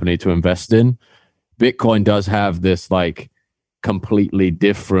company to invest in. Bitcoin does have this like completely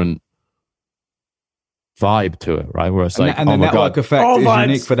different vibe to it, right? Where it's like, and the network effect is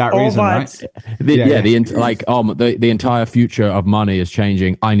unique for that reason, right? The entire future of money is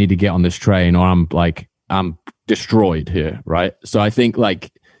changing. I need to get on this train, or I'm destroyed here, right? So I think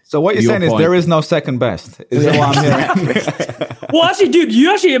like. So what you're saying is there is no second best. Is that what I'm hearing? Well, actually, dude,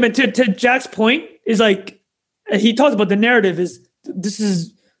 to Jack's point is like, he talks about the narrative this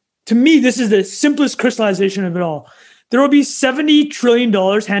is the simplest crystallization of it all. There will be $70 trillion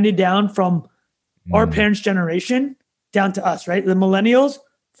handed down from our parents' generation down to us, right? The millennials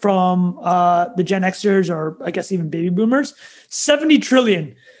from the Gen Xers, or I guess even baby boomers, 70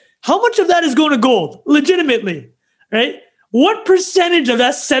 trillion. How much of that is going to gold? Legitimately, right? What percentage of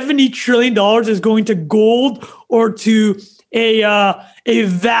that $70 trillion is going to gold or to a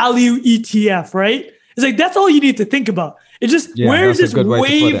value ETF, right? It's like, that's all you need to think about. It's just, where is this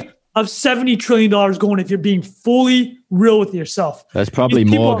wave of $70 trillion going if you're being fully real with yourself? There's probably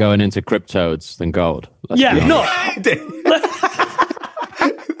more going into cryptos than gold.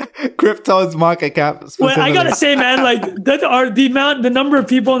 Crypto's market cap. Well, I gotta say, man, like the number of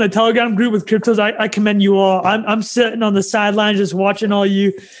people in the Telegram group with cryptos, I commend you all. I'm sitting on the sidelines just watching all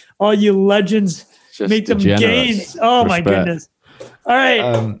you legends just make them gains. Oh, my goodness. All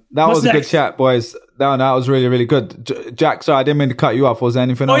right. That was a good chat, boys. That was really, really good. Jack, sorry, I didn't mean to cut you off. Was there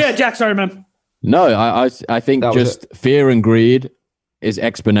anything else? Oh, yeah, Jack, sorry, man. No, I think That was just fear and greed is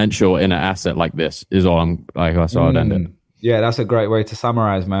exponential in an asset like this. Is all I'm like. That's how I'd end it. Yeah, that's a great way to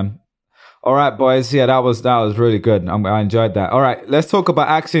summarize, man. All right, boys. Yeah, that was really good. I enjoyed that. All right, let's talk about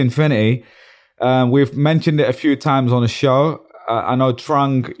Axie Infinity. We've mentioned it a few times on the show. I know,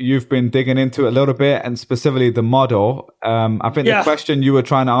 Trung, you've been digging into it a little bit, and specifically the model. I think the question you were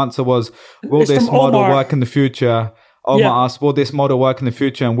trying to answer was, will this model work in the future? Omar asked, will this model work in the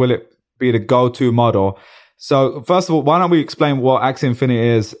future, and will it be the go-to model? So first of all, why don't we explain what Axie Infinity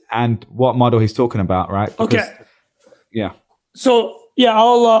is and what model he's talking about, right? Because, yeah. So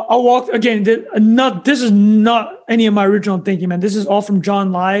I'll walk again. This is not any of my original thinking, man. This is all from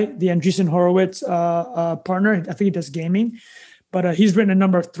John Lai, the Andreessen Horowitz partner. I think he does gaming, but he's written a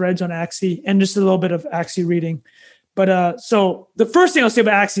number of threads on Axie and just a little bit of Axie reading. But so the first thing I'll say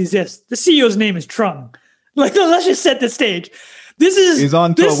about Axie is this: the CEO's name is Trung. Like, let's just set the stage. He's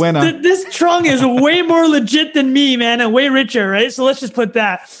on to a winner. This Trung is way more legit than me, man, and way richer, right? So let's just put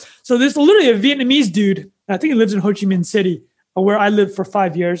that. So this is literally a Vietnamese dude. I think he lives in Ho Chi Minh City, where I lived for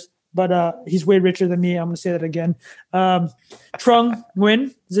 5 years, but he's way richer than me. I'm going to say that again. Trung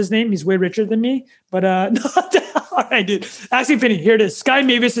Nguyen is his name. He's way richer than me, but all right, dude. Axie Infinity, here it is. Sky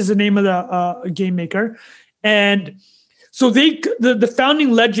Mavis is the name of the game maker. And so the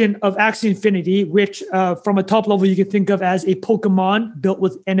founding legend of Axie Infinity, which from a top level you can think of as a Pokemon built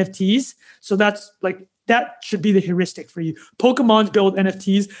with NFTs. So that's like, that should be the heuristic for you. Pokemon's built with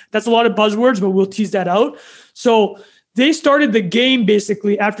NFTs. That's a lot of buzzwords, but we'll tease that out. So they started the game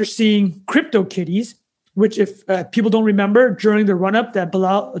basically after seeing CryptoKitties, which if people don't remember, during the run-up that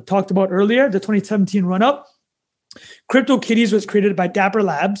Bilal talked about earlier, the 2017 run-up, CryptoKitties was created by Dapper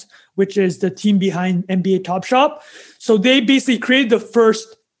Labs, which is the team behind NBA Top Shop. So they basically created the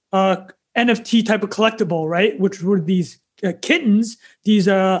first NFT type of collectible, right? Which were these kittens, these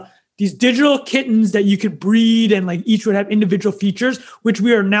digital kittens that you could breed, and like each would have individual features, which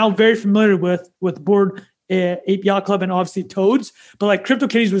we are now very familiar with Bored Ape Yacht Club and obviously Toads. But like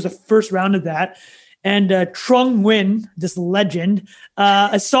CryptoKitties was the first round of that. And Trung Nguyen, this legend,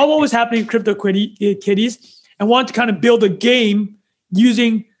 saw what was happening with CryptoKitties and wanted to kind of build a game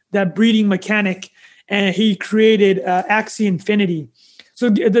using that breeding mechanic. And he created Axie Infinity. So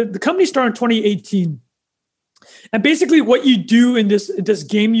the company started in 2018. And basically what you do in this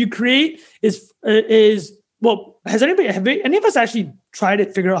game you create is well, have any of us actually tried to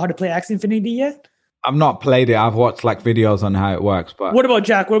figure out how to play Axie Infinity yet? I've not played it. I've watched like videos on how it works. But what about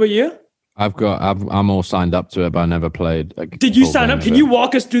Jack? What about you? I'm all signed up to it, but I never played. Did you sign up? Can you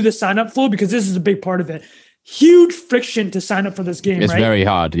walk us through the sign up flow? Because this is a big part of it. Huge friction to sign up for this game. It's right? very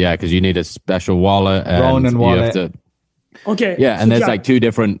hard, yeah, because you need a special wallet. Ronin wallet. You have to, okay. Yeah, and there's like two.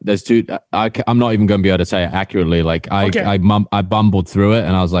 I'm not even going to be able to say it accurately. Like I bumbled through it,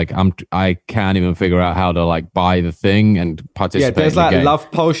 and I was like, I can't even figure out how to like buy the thing and participate. Yeah, there's in the like game.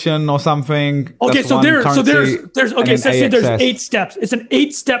 love potion or something. Okay, so there's okay. So there's 8 steps. It's an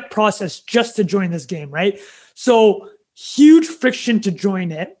 8-step process just to join this game, right? So huge friction to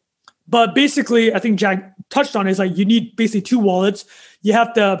join it. But basically, I think Jack touched on it, is like you need basically 2 wallets. You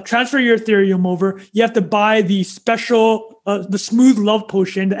have to transfer your Ethereum over. You have to buy the special, the Smooth Love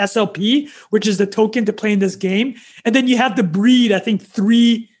Potion, the SLP, which is the token to play in this game. And then you have to breed, I think,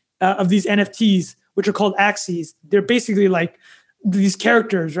 3 of these NFTs, which are called Axies. They're basically like these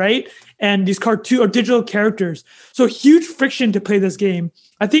characters, right? And these cartoon or digital characters. So huge friction to play this game.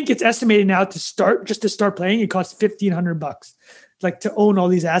 I think it's estimated now to start playing, it costs $1,500, like to own all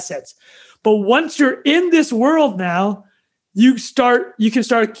these assets. But once you're in this world now, you can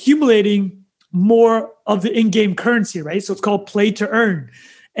start accumulating more of the in-game currency, right? So it's called play to earn.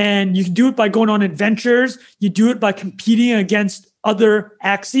 And you can do it by going on adventures. You do it by competing against other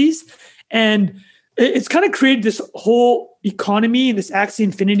Axies. And it's kind of created this whole economy in this Axie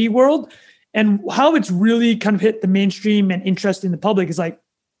Infinity world. And how it's really kind of hit the mainstream and interest in the public is like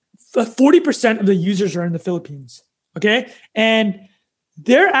 40% of the users are in the Philippines. Okay. And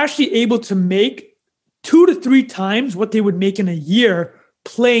they're actually able to make 2 to 3 times what they would make in a year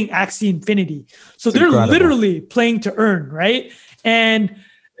playing Axie Infinity. So they're literally playing to earn, right? And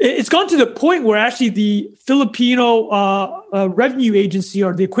it's gone to the point where actually the Filipino revenue agency,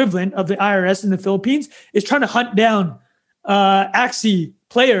 or the equivalent of the IRS in the Philippines, is trying to hunt down Axie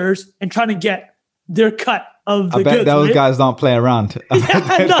players and trying to get their cut of the goods. I bet those guys don't play around.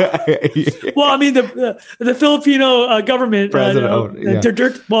 Yeah, no. Well, I mean, the Filipino government.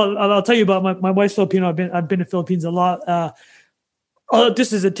 President, well, I'll tell you about my wife's Filipino. I've been to Philippines a lot. Oh,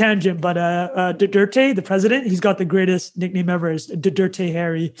 this is a tangent, but Duterte, the president, he's got the greatest nickname ever, is Duterte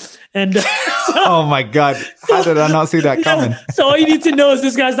Harry. And oh my God, how did I not see that coming? So all you need to know is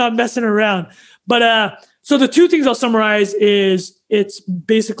this guy's not messing around. But so the two things I'll summarize is it's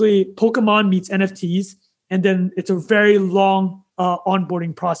basically Pokemon meets NFTs, and then it's a very long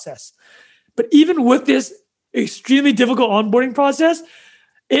onboarding process. But even with this extremely difficult onboarding process,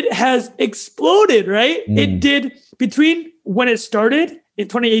 it has exploded, right? It did between when it started in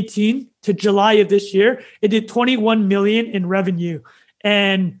 2018 to July of this year, it did 21 million in revenue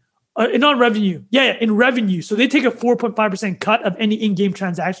and not revenue. Yeah, in revenue. So they take a 4.5% cut of any in-game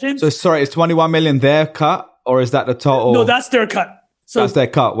transaction. So sorry, is 21 million their cut or is that the total? No, that's their cut. So that's their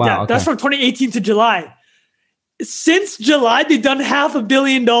cut. Wow. Yeah, okay. That's from 2018 to July. Since July, they've done $500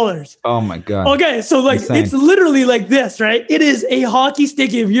 million. Oh my God. Okay, so like Insane. It's literally like this, right? It is a hockey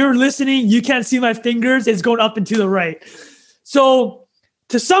stick. If you're listening, you can't see my fingers. It's going up and to the right. So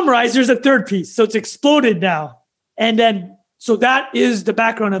to summarize, there's a third piece. So it's exploded now. And then, so that is the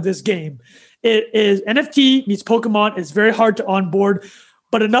background of this game. It is NFT meets Pokemon. It's very hard to onboard,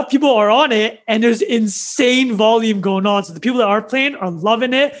 but enough people are on it and there's insane volume going on. So the people that are playing are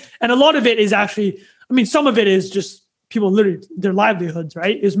loving it. And a lot of it is actually, I mean, some of it is just people literally, their livelihoods,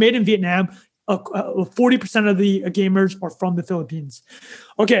 right? It was made in Vietnam. 40% of the gamers are from the Philippines.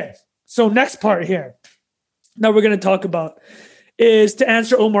 Okay, so next part here. Now we're going to talk about is to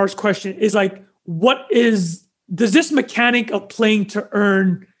answer Omar's question is like, does this mechanic of playing to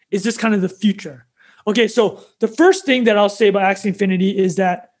earn, is this kind of the future? Okay, so the first thing that I'll say about Axie Infinity is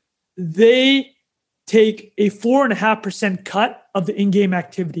that they take a 4.5% cut of the in-game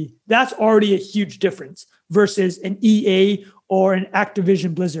activity. That's already a huge difference versus an EA or an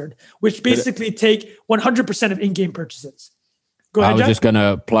Activision Blizzard, which basically take 100% of in-game purchases. Go ahead, I was Jack. just going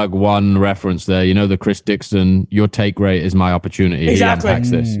to plug one reference there. You know, the Chris Dixon, your take rate is my opportunity. Exactly. He unpacks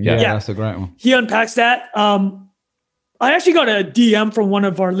this. Yeah, that's a great one. He unpacks that. I actually got a DM from one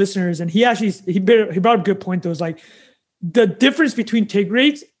of our listeners, and he brought up a good point. Though, is like the difference between take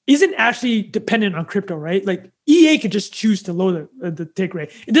rates isn't actually dependent on crypto, right? Like EA could just choose to lower the take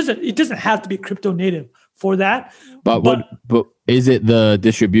rate. It doesn't have to be crypto native for that. But is it the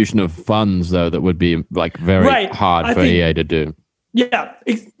distribution of funds though that would be like very hard for EA to do? Yeah,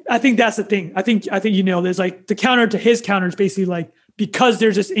 I think that's the thing. I think you know, there's like the counter to his counter is basically like, because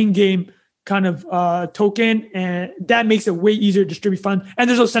there's this in-game kind of token, and that makes it way easier to distribute funds. And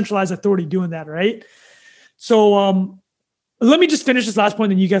there's no centralized authority doing that, right? So let me just finish this last point,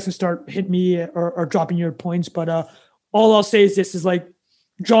 then you guys can start hitting me or dropping your points. But all I'll say is this: is like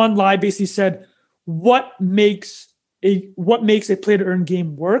John Lai basically said, what makes a play to earn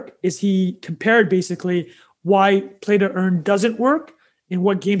game work is he compared basically why play to earn doesn't work, in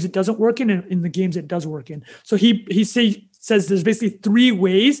what games it doesn't work in, and in the games it does work in. So he says there's basically 3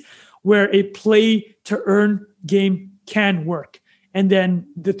 ways where a play to earn game can work. And then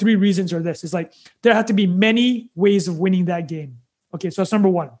the 3 reasons are this: is like there have to be many ways of winning that game. Okay, so that's number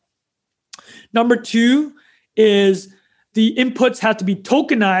 1. Number 2 is the inputs have to be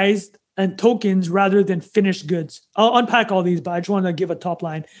tokenized and tokens rather than finished goods. I'll unpack all these, but I just want to give a top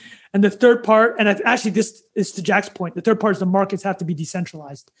line. And the third part, and actually this is to Jack's point, the third part is the markets have to be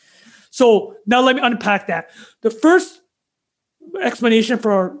decentralized. So now let me unpack that. The first explanation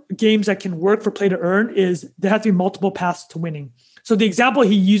for games that can work for play to earn is there have to be multiple paths to winning. So the example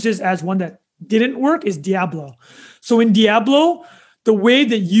he uses as one that didn't work is Diablo. So in Diablo, the way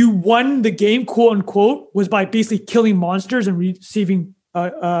that you won the game, quote unquote, was by basically killing monsters and receiving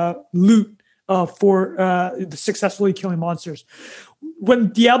loot for successfully killing monsters.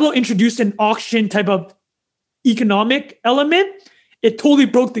 When Diablo introduced an auction type of economic element, it totally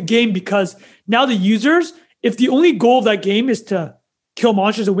broke the game, because now the users, if the only goal of that game is to kill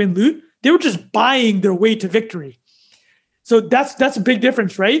monsters and win loot, they were just buying their way to victory. So that's a big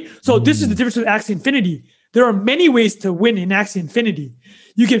difference, right? So this is the difference with Axie Infinity. There are many ways to win in Axie Infinity.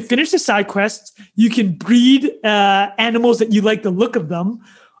 You can finish the side quests, you can breed animals that you like the look of them,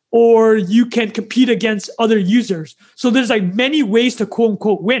 or you can compete against other users. So there's like many ways to quote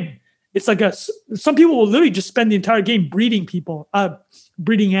unquote win. It's like some people will literally just spend the entire game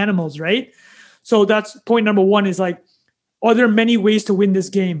breeding animals, right? So that's point number 1, is like, are there many ways to win this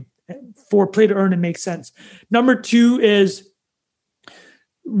game for play to earn and make sense? Number 2 is,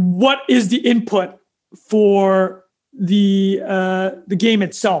 what is the input for the game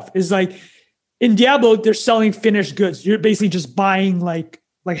itself? Is like in Diablo, they're selling finished goods. You're basically just buying like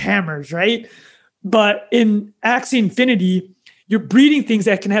hammers, right? But in Axie Infinity, you're breeding things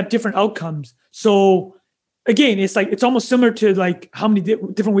that can have different outcomes. So again, it's almost similar to like how many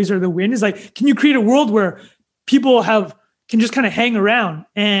different ways are to win. Is like, can you create a world where people can just kind of hang around.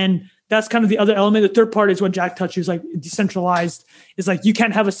 And that's kind of the other element. The third part is what Jack touches, like decentralized, is like you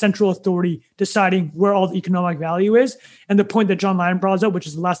can't have a central authority deciding where all the economic value is. And the point that John Lyon brought up, which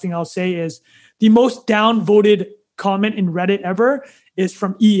is the last thing I'll say, is the most downvoted comment in Reddit ever is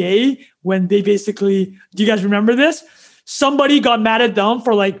from EA when they basically, do you guys remember this? Somebody got mad at them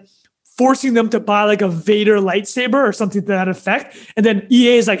for like forcing them to buy like a Vader lightsaber or something to that effect. And then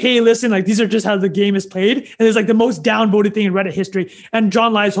EA is like, hey, listen, like these are just how the game is played. And it's like the most downvoted thing in Reddit history. And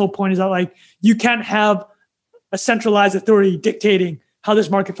John Lyon's whole point is that like, you can't have a centralized authority dictating how this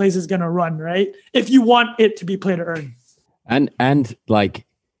marketplace is going to run, right? If you want it to be play to earn. And like,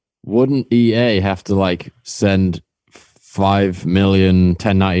 wouldn't EA have to like send 5 million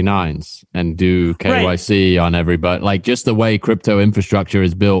 1099s and do KYC on everybody? Like just the way crypto infrastructure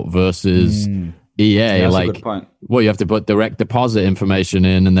is built versus EA. That's like, a good point. Well, you have to put direct deposit information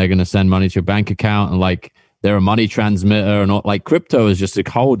in and they're going to send money to your bank account and like they're a money transmitter and all. Like crypto is just a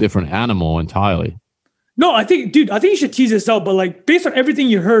whole different animal entirely. No, I think you should tease this out. But like based on everything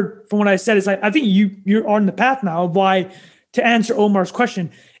you heard from what I said, it's like I think you're on the path now of why, to answer Omar's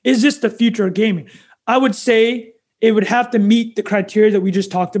question, is this the future of gaming? I would say it would have to meet the criteria that we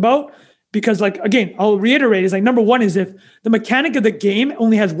just talked about. Because like, again, I'll reiterate, is like, number one is if the mechanic of the game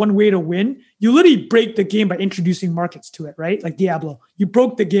only has one way to win, you literally break the game by introducing markets to it, right? Like Diablo, you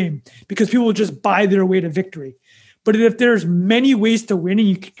broke the game because people will just buy their way to victory. But if there's many ways to win and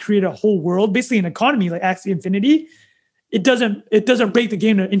you can create a whole world, basically an economy like Axie Infinity, it doesn't break the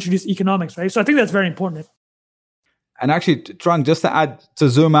game to introduce economics, right? So I think that's very important. And actually, Trung, just to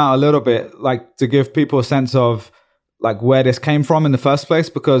zoom out a little bit, like to give people a sense of like where this came from in the first place,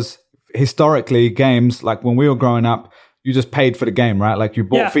 because historically games, like when we were growing up, you just paid for the game, right? Like you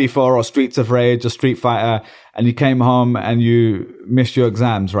bought FIFA or Streets of Rage or Street Fighter and you came home and you missed your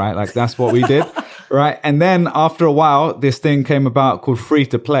exams, right? Like that's what we did, right? And then after a while, this thing came about called free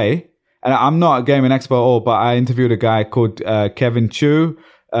to play. And I'm not a gaming expert at all, but I interviewed a guy called Kevin Chu.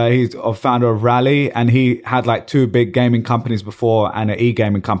 He's a founder of Rally, and he had like 2 big gaming companies before and an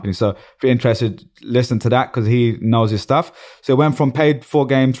e-gaming company. So if you're interested, listen to that because he knows his stuff. So it went from paid for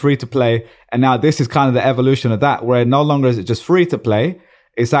games, free to play. And now this is kind of the evolution of that, where no longer is it just free to play.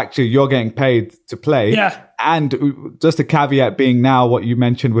 It's actually you're getting paid to play. Yeah. And just a caveat being now what you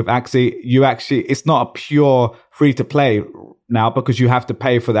mentioned with Axie, it's not a pure free to play now because you have to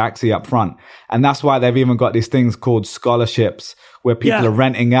pay for the Axie up front. And that's why they've even got these things called scholarships where people are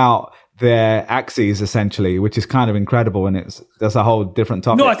renting out their Axies essentially, which is kind of incredible. And that's a whole different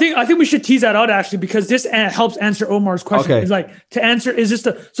topic. No, I think we should tease that out actually, because this helps answer Omar's question. Okay. It's like to answer,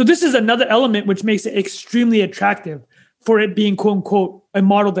 so this is another element which makes it extremely attractive for it being quote unquote a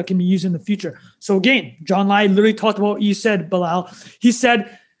model that can be used in the future. So again, John Lyon literally talked about what you said, Bilal. He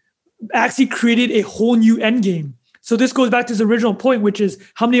said Axie created a whole new end game. So this goes back to his original point, which is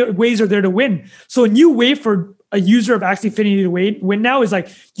how many ways are there to win? So a new way for a user of Axie Infinity to win now is like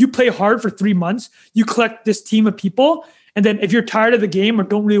you play hard for 3 months, you collect this team of people, and then if you're tired of the game or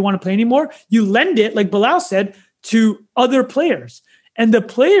don't really want to play anymore, you lend it, like Bilal said, to other players. And the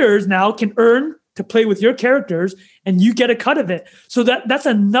players now can earn to play with your characters and you get a cut of it. So that's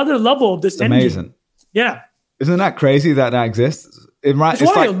another level of this end amazing game. Yeah. Isn't that crazy that exists? It's wild,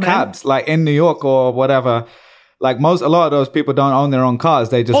 like man. Cabs, like in New York or whatever. Like a lot of those people don't own their own cars.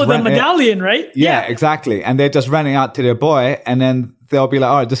 They just rent the medallion, right? Yeah, exactly. And they're just renting out to their boy, and then they'll be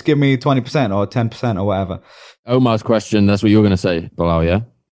like, all right, just give me 20% or 10% or whatever. Omar's question, that's what you were going to say, Bilal, yeah?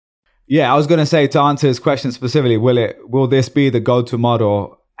 Yeah, I was going to say, to answer his question specifically, will this be the go-to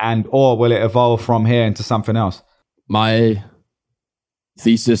model or will it evolve from here into something else? My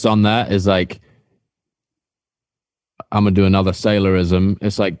thesis on that is like, I'm going to do another Sailorism.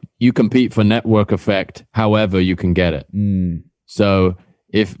 It's like you compete for network effect however you can get it. So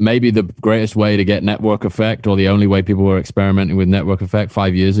if maybe the greatest way to get network effect, or the only way people were experimenting with network effect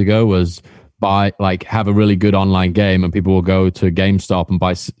 5 years ago, was have a really good online game and people will go to GameStop and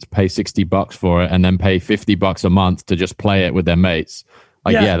pay $60 for it and then pay $50 a month to just play it with their mates.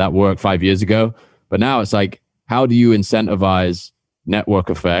 That worked 5 years ago. But now it's like, how do you incentivize network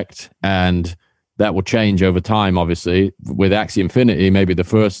effect? And that will change over time, obviously. With Axie Infinity, maybe the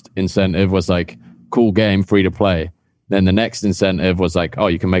first incentive was like, cool game, free to play. Then the next incentive was like, oh,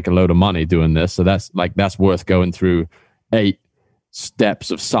 you can make a load of money doing this. So that's worth going through 8 steps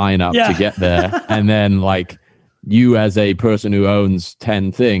of sign up to get there. And then like you as a person who owns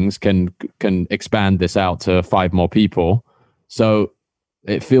 10 things can expand this out to 5 more people. So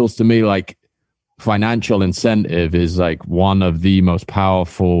it feels to me like financial incentive is like one of the most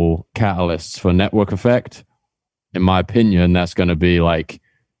powerful catalysts for network effect. In my opinion, that's going to be like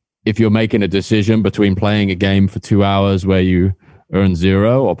if you're making a decision between playing a game for 2 hours where you earn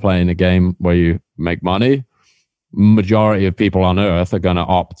zero or playing a game where you make money, majority of people on earth are going to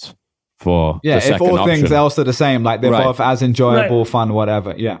opt for the second if all option. things else are the same, like they're both as enjoyable, fun,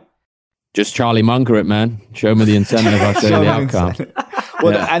 whatever. Yeah. Just Charlie Munger it, man. Show me the incentive, I'll show you the outcome.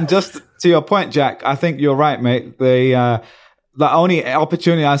 Well, and just to your point, Jack, I think you're right, mate. The only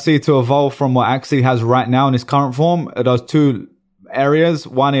opportunity I see to evolve from what Axie has right now in its current form are those two areas.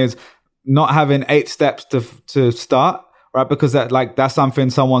 One is not having 8 steps to start, right? Because that's something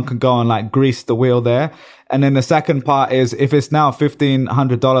someone can go and like grease the wheel there. And then the second part is if it's now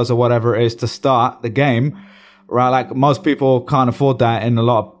 $1,500 or whatever it is to start the game, right? Like most people can't afford that in a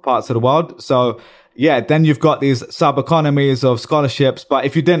lot of parts of the world. So yeah, then you've got these sub economies of scholarships. But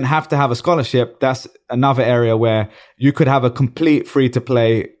if you didn't have to have a scholarship, that's another area where you could have a complete free to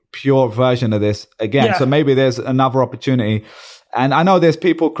play pure version of this again. Yeah. So maybe there's another opportunity. And I know there's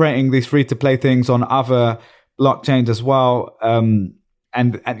people creating these free to play things on other blockchains as well.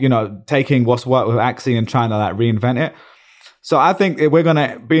 And you know, taking what's worked with Axie and trying to like reinvent it. So I think we're going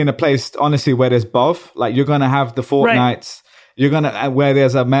to be in a place, honestly, where there's both. Like you're going to have the Fortnites, you're going to, where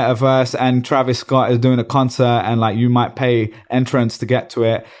there's a metaverse and Travis Scott is doing a concert and like you might pay entrance to get to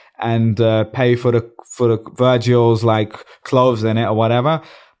it and pay for the Virgil's like clothes in it or whatever.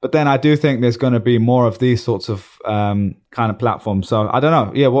 But then I do think there's going to be more of these sorts of kind of platforms. So I don't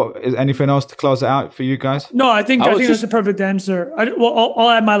know. Yeah, what is anything else to close it out for you guys? No, I think that's a perfect answer. I'll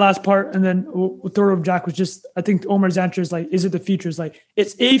add my last part, and then we'll throw it over Jack. Was just I think Omar's answer is like, is it the future? Is like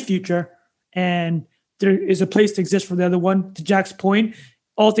it's a future, and there is a place to exist for the other one. To Jack's point,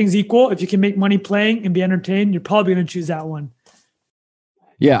 all things equal, if you can make money playing and be entertained, you're probably going to choose that one.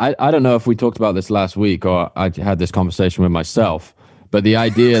 Yeah, I don't know if we talked about this last week or I had this conversation with myself. But the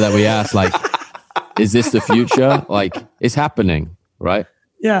idea that we asked, like, is this the future? Like, it's happening, right?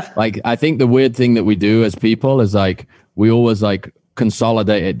 Yeah. Like, I think the weird thing that we do as people is like, we always like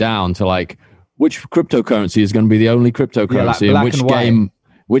consolidate it down to like, which cryptocurrency is going to be the only cryptocurrency and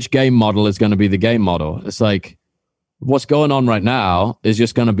which game model is going to be the game model. It's like, what's going on right now is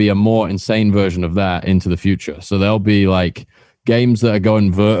just going to be a more insane version of that into the future. So there'll be like games that are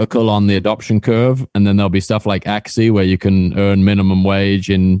going vertical on the adoption curve, and then there'll be stuff like Axie where you can earn minimum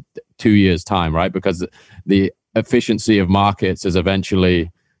wage in 2 years' time, right? Because the efficiency of markets has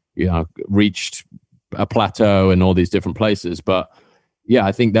eventually, you know, reached a plateau in all these different places. But yeah,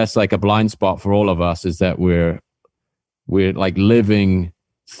 I think that's like a blind spot for all of us, is that we're like living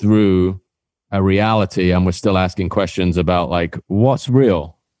through a reality and we're still asking questions about like what's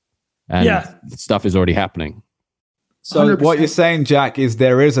real, and stuff is already happening. So 100%. What you're saying, Jack, is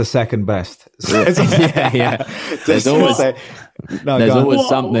there is a second best. Yeah. There's always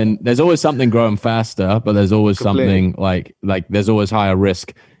something. There's always something growing faster, but there's always something like there's always higher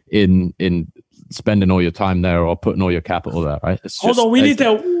risk in spending all your time there or putting all your capital there, right? Hold on, we need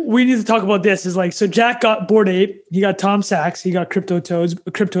to talk about this. Is like, so Jack got Bored Ape, he got Tom Sachs, he got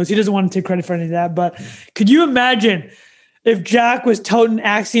Cryptos. He doesn't want to take credit for any of that, but could you imagine if Jack was toting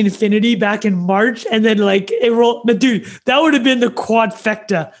Axie Infinity back in March and then like it rolled? But dude, that would have been the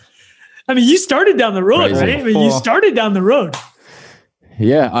quadfecta. I mean, you started down the road, right? I mean, you started down the road.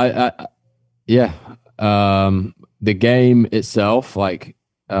 Yeah, the game itself, like,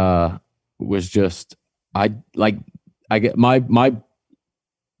 was just I get my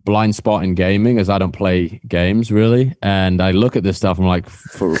blind spot in gaming is I don't play games really, and I look at this stuff and I'm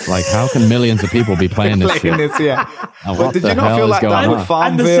like, how can millions of people be playing this shit? But did you not feel like that with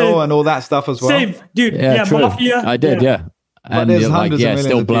Farmville and all that stuff as well? Same, dude. Yeah, Mafia. I did, yeah. And you're like,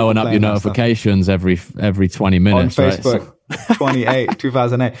 still blowing up your notifications every 20 minutes on Facebook. Right?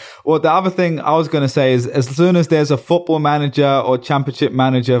 2008. Well, the other thing I was going to say is, as soon as there's a Football Manager or Championship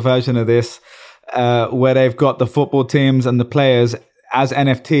Manager version of this, where they've got the football teams and the players as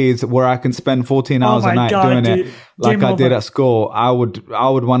NFTs, where I can spend 14 hours a night doing it like I did at school, I would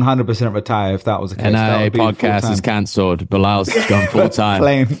 100% retire if that was the case. NIA podcast is cancelled. Bilal's gone full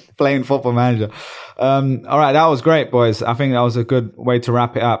time. playing Football Manager. All right, that was great, boys. I think that was a good way to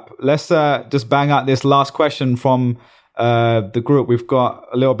wrap it up. Let's just bang out this last question from the group. We've got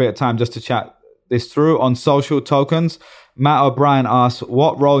a little bit of time just to chat this through on social tokens. Matt O'Brien asks,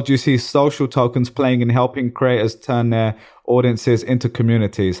 what role do you see social tokens playing in helping creators turn their audiences into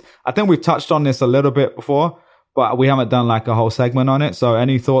communities? I think we've touched on this a little bit before, but we haven't done like a whole segment on it. So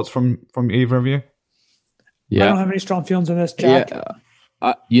any thoughts from either of you? Yeah. I don't have any strong feelings on this, Jack.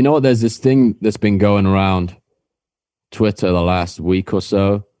 Yeah. You know what? There's this thing that's been going around Twitter the last week or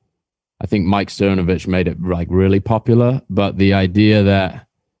so. I think Mike Cernovich made it like really popular, but the idea that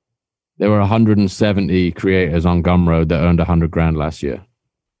there were 170 creators on Gumroad that earned $100,000 last year.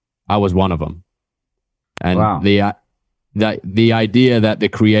 I was one of them. And Wow. the idea that the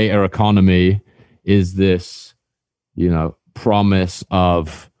creator economy is this, promise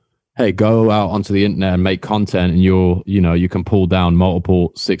of, hey, go out onto the internet and make content and you can pull down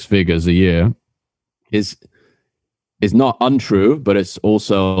multiple six figures a year is not untrue, but it's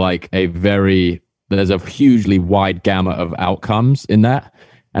also like there's a hugely wide gamut of outcomes in that.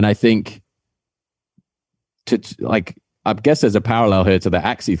 And I think I guess there's a parallel here to the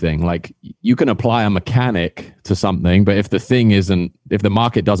Axie thing. Like, you can apply a mechanic to something, but if the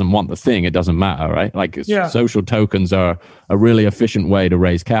market doesn't want the thing, it doesn't matter, right? Like, social tokens are a really efficient way to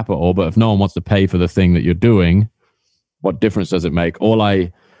raise capital, but if no one wants to pay for the thing that you're doing, what difference does it make?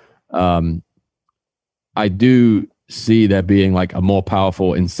 I do see there being like a more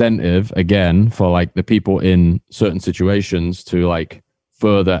powerful incentive again for like the people in certain situations to like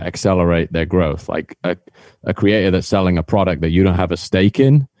further accelerate their growth. Like a creator that's selling a product that you don't have a stake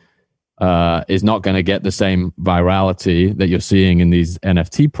in is not going to get the same virality that you're seeing in these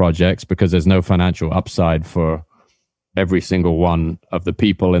NFT projects because there's no financial upside for every single one of the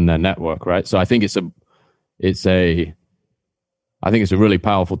people in their network, right? So I think it's a really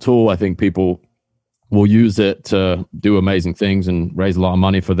powerful tool. I think people will use it to do amazing things and raise a lot of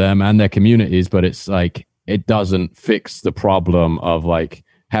money for them and their communities, but it's like, it doesn't fix the problem of like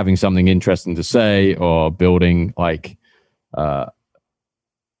having something interesting to say or building a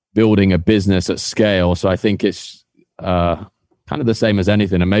business at scale. So I think it's kind of the same as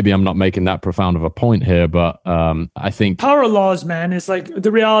anything. And maybe I'm not making that profound of a point here, but I think power laws, man, it's like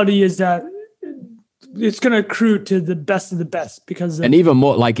the reality is that it's going to accrue to the best of the best and even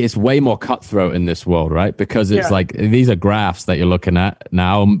more like it's way more cutthroat in this world, right? Because it's like these are graphs that you're looking at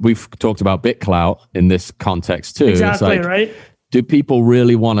now. We've talked about BitClout in this context too. Exactly, it's like, right? Do people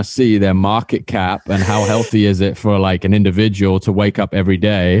really want to see their market cap and how healthy is it for like an individual to wake up every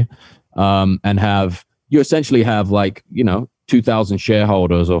day and you essentially have like, 2,000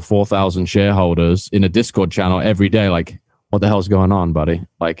 shareholders or 4,000 shareholders in a Discord channel every day? Like, what the hell's going on, buddy?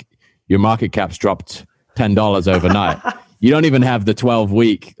 Like, your market cap's dropped $10 overnight. You don't even have the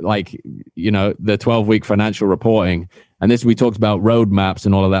 12-week, the 12-week financial reporting. And we talked about roadmaps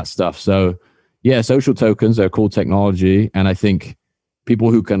and all of that stuff. So yeah, social tokens are cool technology. And I think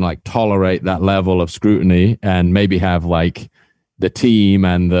people who can like tolerate that level of scrutiny and maybe have like the team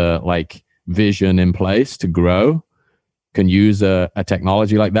and the like vision in place to grow can use a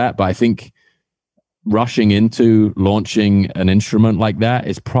technology like that. But I think rushing into launching an instrument like that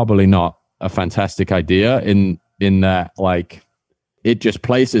is probably not a fantastic idea in that like it just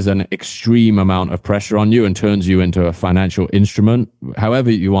places an extreme amount of pressure on you and turns you into a financial instrument.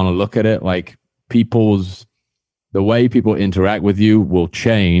 However you want to look at it, like the way people interact with you will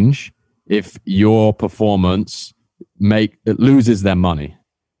change if your performance loses their money.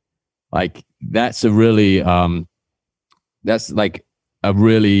 Like that's a really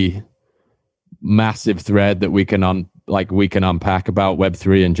massive thread that we can unpack about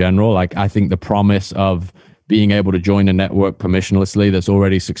Web3 in general. Like, I think the promise of being able to join a network permissionlessly that's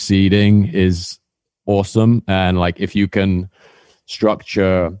already succeeding is awesome. And like, if you can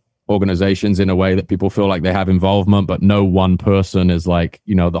structure organizations in a way that people feel like they have involvement, but no one person is like,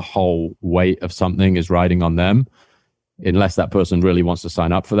 the whole weight of something is riding on them, unless that person really wants to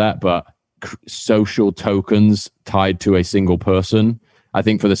sign up for that. But social tokens tied to a single person, I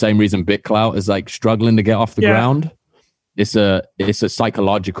think for the same reason BitClout is like struggling to get off the ground. It's a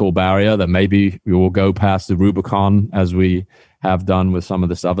psychological barrier that maybe we will go past the Rubicon as we have done with some of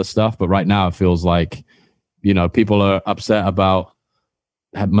this other stuff. But right now it feels like, people are upset about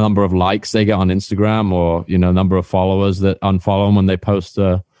the number of likes they get on Instagram or, number of followers that unfollow them when they post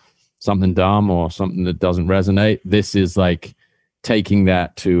something dumb or something that doesn't resonate. This is like taking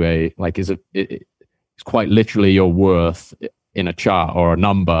that to it's quite literally your worth in a chart or a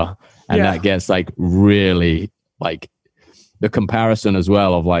number, and that gets like really like the comparison as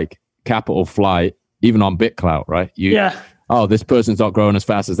well of like capital flight even on BitClout, right? This person's not growing as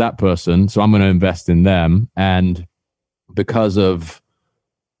fast as that person, so I'm going to invest in them. And because of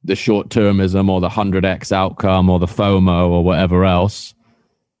the short-termism or the 100x outcome or the FOMO or whatever else,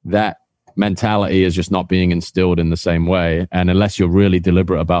 that mentality is just not being instilled in the same way. And unless you're really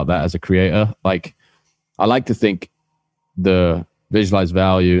deliberate about that as a creator, like I like to think the visualized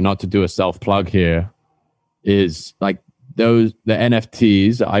value, not to do a self-plug here, is like the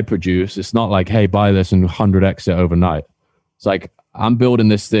NFTs that I produce. It's not like, hey, buy this and 100x it overnight. It's like, I'm building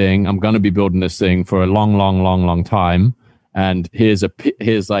this thing. I'm going to be building this thing for a long time. And here's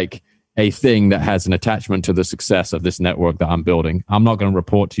like a thing that has an attachment to the success of this network that I'm building. I'm not going to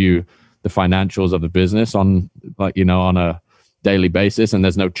report to you the financials of the business on a daily basis, and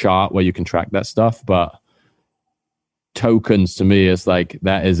there's no chart where you can track that stuff. But tokens to me is like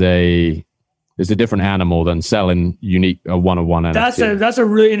that is a different animal than selling unique one-on-one NFT. That's a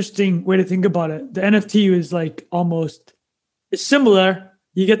really interesting way to think about it. The NFT is like almost it's similar.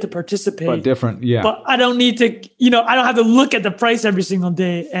 You get to participate, but different, yeah. But I don't need to, I don't have to look at the price every single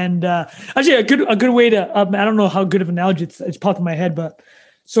day. And actually, a good way to, I don't know how good of an analogy it's popped in my head, but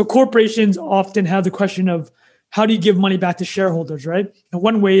so corporations often have the question of how do you give money back to shareholders, right? And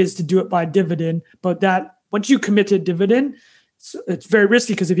one way is to do it by dividend, but that once you commit to a dividend, it's very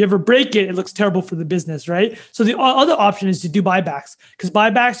risky because if you ever break it, it looks terrible for the business, right? So the other option is to do buybacks, because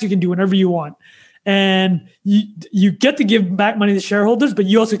buybacks you can do whenever you want. And you get to give back money to shareholders, but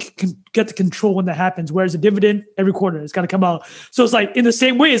you also can get to control when that happens. Whereas a dividend every quarter, it's got to come out. So it's like in the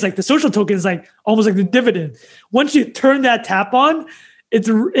same way, it's like the social token is like almost like the dividend. Once you turn that tap on, it's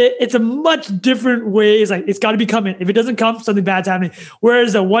a much different way. It's like it's got to be coming. If it doesn't come, something bad's happening.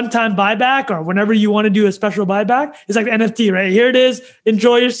 Whereas a one-time buyback or whenever you want to do a special buyback, it's like the NFT, right? Here it is.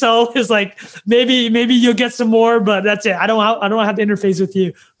 Enjoy yourself. It's like maybe you'll get some more, but that's it. I don't have to interface with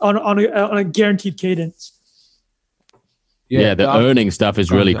you on a guaranteed cadence. Yeah, the earning stuff is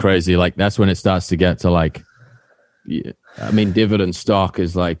really crazy. Like that's when it starts to get to like, I mean, dividend stock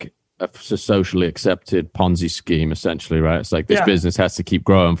is like a socially accepted Ponzi scheme, essentially, right? It's like this business has to keep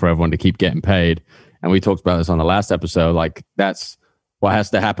growing for everyone to keep getting paid. And we talked about this on the last episode. Like that's what has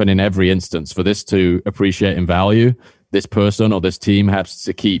to happen in every instance for this to appreciate in value. This person or this team has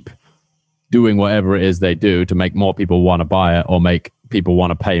to keep doing whatever it is they do to make more people want to buy it or make people want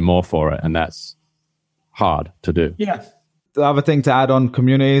to pay more for it. And that's hard to do. Yeah. The other thing to add on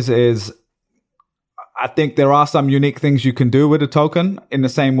communities is I think there are some unique things you can do with a token in the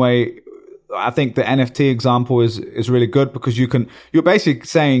same way. I think the NFT example is really good because you're basically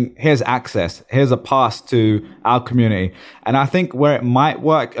saying, here's access, here's a pass to our community. And I think where it might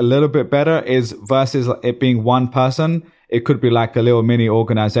work a little bit better is versus it being one person, it could be like a little mini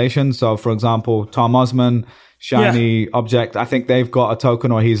organization. So for example, Tom Osman, Shiny Object, I think they've got a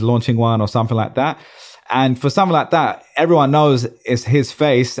token or he's launching one or something like that. And for something like that, everyone knows it's his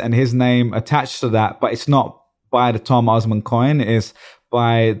face and his name attached to that, but it's not by the Tom Osman coin, it's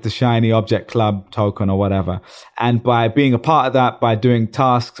by the Shiny Object Club token or whatever. And by being a part of that, by doing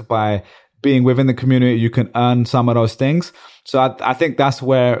tasks, by being within the community, you can earn some of those things. So I think that's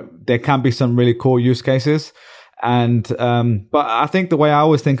where there can be some really cool use cases. And, but I think the way I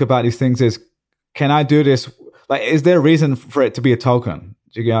always think about these things is, can I do this? Like, is there a reason for it to be a token?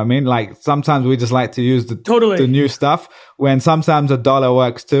 Do you get what I mean? Like sometimes we just like to use the new stuff when sometimes $1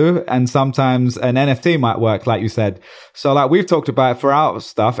 works too. And sometimes an NFT might work, like you said. So like we've talked about for our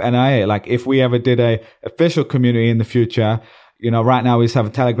stuff, NIA, like if we ever did a official community in the future, right now we just have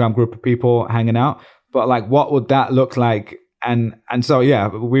a Telegram group of people hanging out, but like what would that look like? And so, yeah,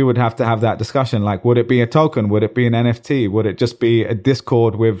 we would have to have that discussion. Like, would it be a token? Would it be an NFT? Would it just be a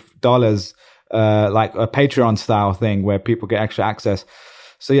Discord with dollars, like a Patreon style thing where people get extra access?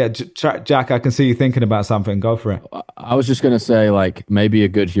 So yeah, Jack, I can see you thinking about something. Go for it. I was just going to say, like, maybe a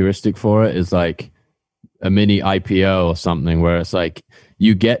good heuristic for it is like a mini IPO or something where it's like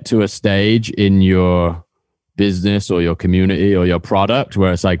you get to a stage in your business or your community or your product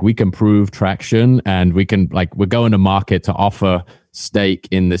where it's like we can prove traction and we can like we're going to market to offer stake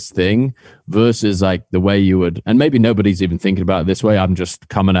in this thing versus like the way you would, and maybe nobody's even thinking about it this way. I'm just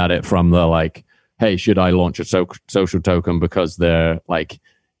coming at it from the like, hey, should I launch a social token because they're like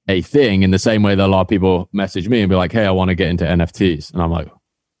a thing, in the same way that a lot of people message me and be like, hey, I want to get into NFTs. And I'm like,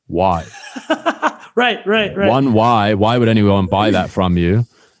 why? Right. One, why would anyone buy that from you?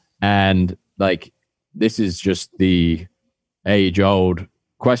 And like, this is just the age old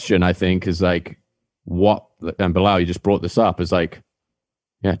question, I think, is like, what, and Bilal, you just brought this up, is like,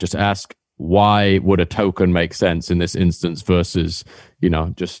 yeah, just ask, why would a token make sense in this instance versus,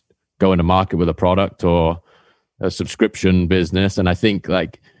 just going to market with a product or a subscription business? And I think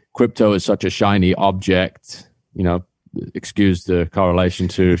like crypto is such a shiny object, excuse the correlation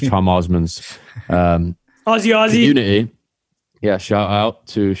to Tom Osman's Aussie community. Yeah, shout out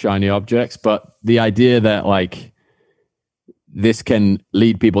to shiny objects. But the idea that like this can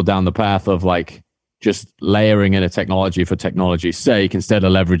lead people down the path of like just layering in a technology for technology's sake instead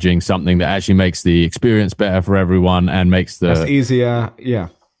of leveraging something that actually makes the experience better for everyone and makes that's easier. Yeah.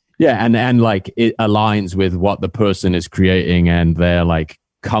 Yeah, and like it aligns with what the person is creating and they're like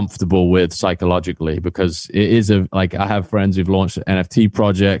comfortable with psychologically, because it is like I have friends who've launched NFT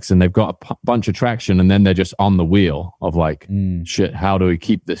projects and they've got a bunch of traction and then they're just on the wheel of like, shit, how do we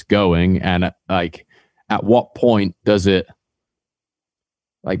keep this going? And like, at what point does it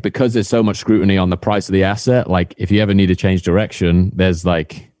like, because there's so much scrutiny on the price of the asset, like if you ever need to change direction, there's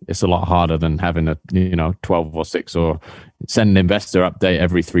like, it's a lot harder than having a, 12 or 6 or send an investor update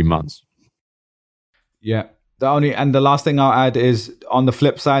every 3 months. Yeah. The last thing I'll add is on the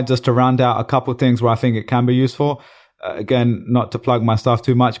flip side, just to round out a couple of things where I think it can be useful. Again, not to plug my stuff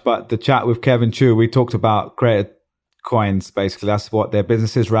too much, but the chat with Kevin Chu, we talked about creator coins. Basically, that's what their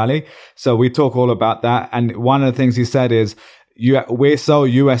businesses rally. So we talk all about that. And one of the things he said is, we're so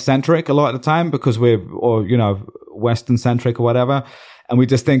US centric a lot of the time because Western centric or whatever. And we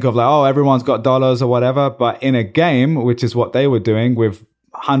just think of like, oh, everyone's got dollars or whatever. But in a game, which is what they were doing with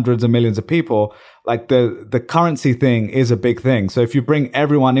hundreds of millions of people, like the currency thing is a big thing. So if you bring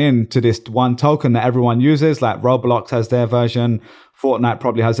everyone into this one token that everyone uses, like Roblox has their version, Fortnite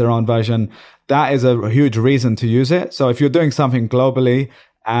probably has their own version, that is a huge reason to use it. So if you're doing something globally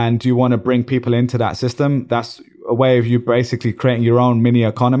and you want to bring people into that system, that's a way of you basically creating your own mini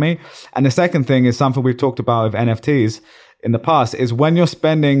economy. And the second thing is something we've talked about with NFTs in the past, is when you're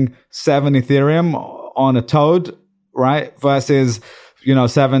spending 7 Ethereum on a toad, right, versus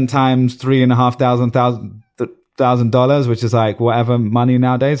 7 times $3,500, which is like whatever money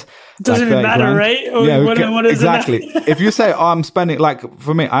nowadays. It doesn't even matter, right? Yeah, what is exactly. If you say, "Oh, I'm spending," like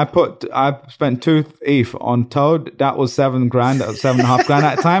for me, I spent 2 ETH on Toad. That was $7,500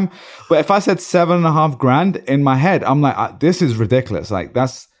 at a time. But if I said $7,500 in my head, I'm like, this is ridiculous. Like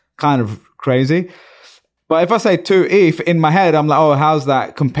that's kind of crazy. But if I say 2 ETH in my head, I'm like, oh, how's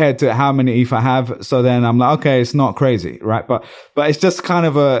that compared to how many ETH I have? So then I'm like, okay, it's not crazy, right? But it's just kind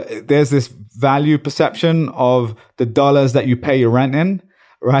of there's this value perception of the dollars that you pay your rent in,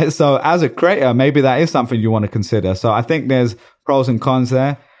 right? So as a creator, maybe that is something you want to consider. So I think there's pros and cons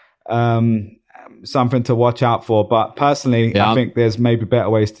there, something to watch out for. But personally, I think there's maybe better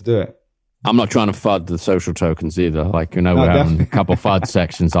ways to do it. I'm not trying to FUD the social tokens either. Like, we're having a couple FUD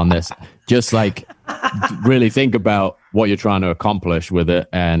sections on this. Just like really think about what you're trying to accomplish with it.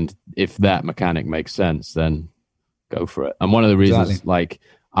 And if that mechanic makes sense, then go for it. And one of the reasons, like,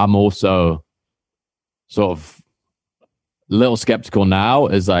 I'm also sort of a little skeptical now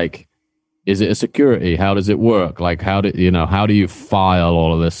is like, is it a security? How does it work? Like, how do you file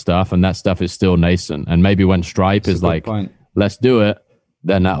all of this stuff? And that stuff is still nascent. And maybe when Stripe is like, let's do it,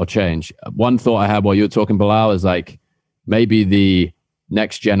 then that'll change. One thought I had while you were talking, Bilal, is like maybe the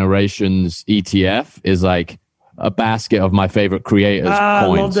next generation's ETF is like a basket of my favorite creators'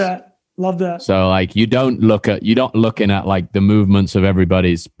 coins. Love that. So like you're not looking at like the movements of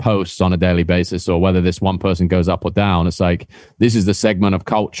everybody's posts on a daily basis or whether this one person goes up or down. It's like, this is the segment of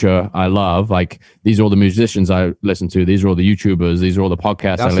culture I love. Like, these are all the musicians I listen to. These are all the YouTubers. These are all the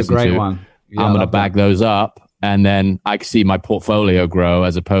podcasts I listen to. That's a great one. Yeah, I'm going to bag those up. And then I can see my portfolio grow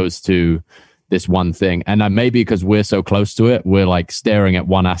as opposed to this one thing. And maybe because we're so close to it, we're like staring at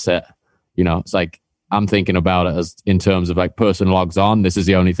one asset. It's like I'm thinking about it as in terms of like person logs on. This is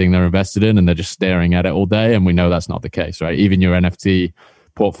the only thing they're invested in and they're just staring at it all day. And we know that's not the case, right? Even your NFT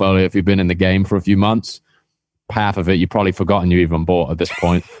portfolio, if you've been in the game for a few months, half of it you've probably forgotten you even bought at this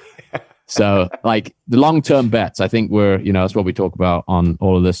point. So like the long-term bets, I think that's what we talk about on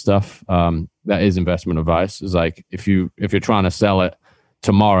all of this stuff. That is investment advice. Is like, if you're trying to sell it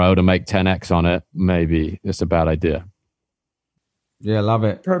tomorrow to make 10x on it, maybe it's a bad idea. Yeah, love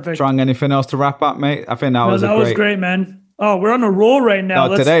it. Perfect. Trung, anything else to wrap up, mate? I think that was great, man. Oh, we're on a roll right now.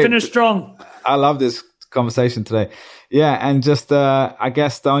 Let's finish strong. I love this conversation today. Yeah, and just I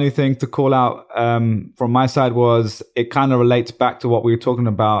guess the only thing to call out from my side was it kind of relates back to what we were talking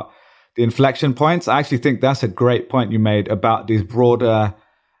about, the inflection points. I actually think that's a great point you made about these broader,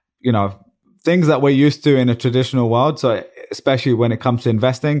 things that we're used to in a traditional world. So especially when it comes to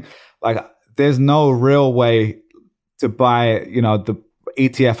investing, like there's no real way to buy, the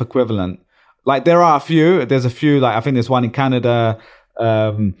ETF equivalent. Like there's a few, like I think there's one in Canada,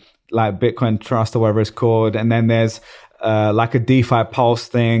 like Bitcoin Trust or whatever it's called. And then there's like a DeFi Pulse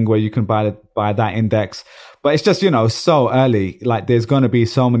thing where you can buy that index. But it's just, so early. Like there's going to be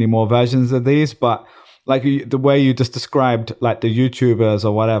so many more versions of these. But like the way you just described, like the YouTubers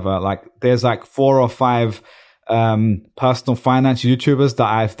or whatever, like there's like 4 or 5 personal finance YouTubers that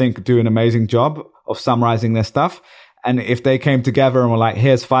I think do an amazing job of summarizing their stuff. And if they came together and were like,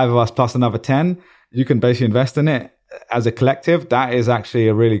 here's 5 of us plus another 10, you can basically invest in it as a collective. That is actually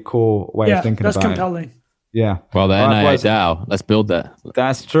a really cool way of thinking about it. That's compelling. Yeah. Well, the NIA DAO, let's build that.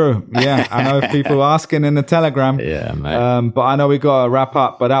 That's true. Yeah. I know people are asking in the Telegram. Yeah, mate. But I know we got to wrap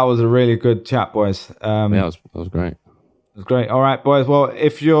up, but that was a really good chat, boys. Yeah, that was great. It was great. All right, boys. Well,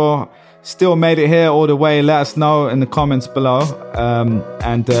 if you're still made it here all the way, let us know in the comments below.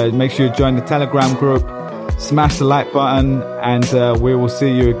 And make sure you join the Telegram group. smash the like button, and we will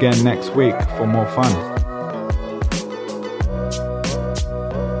see you again next week for more fun.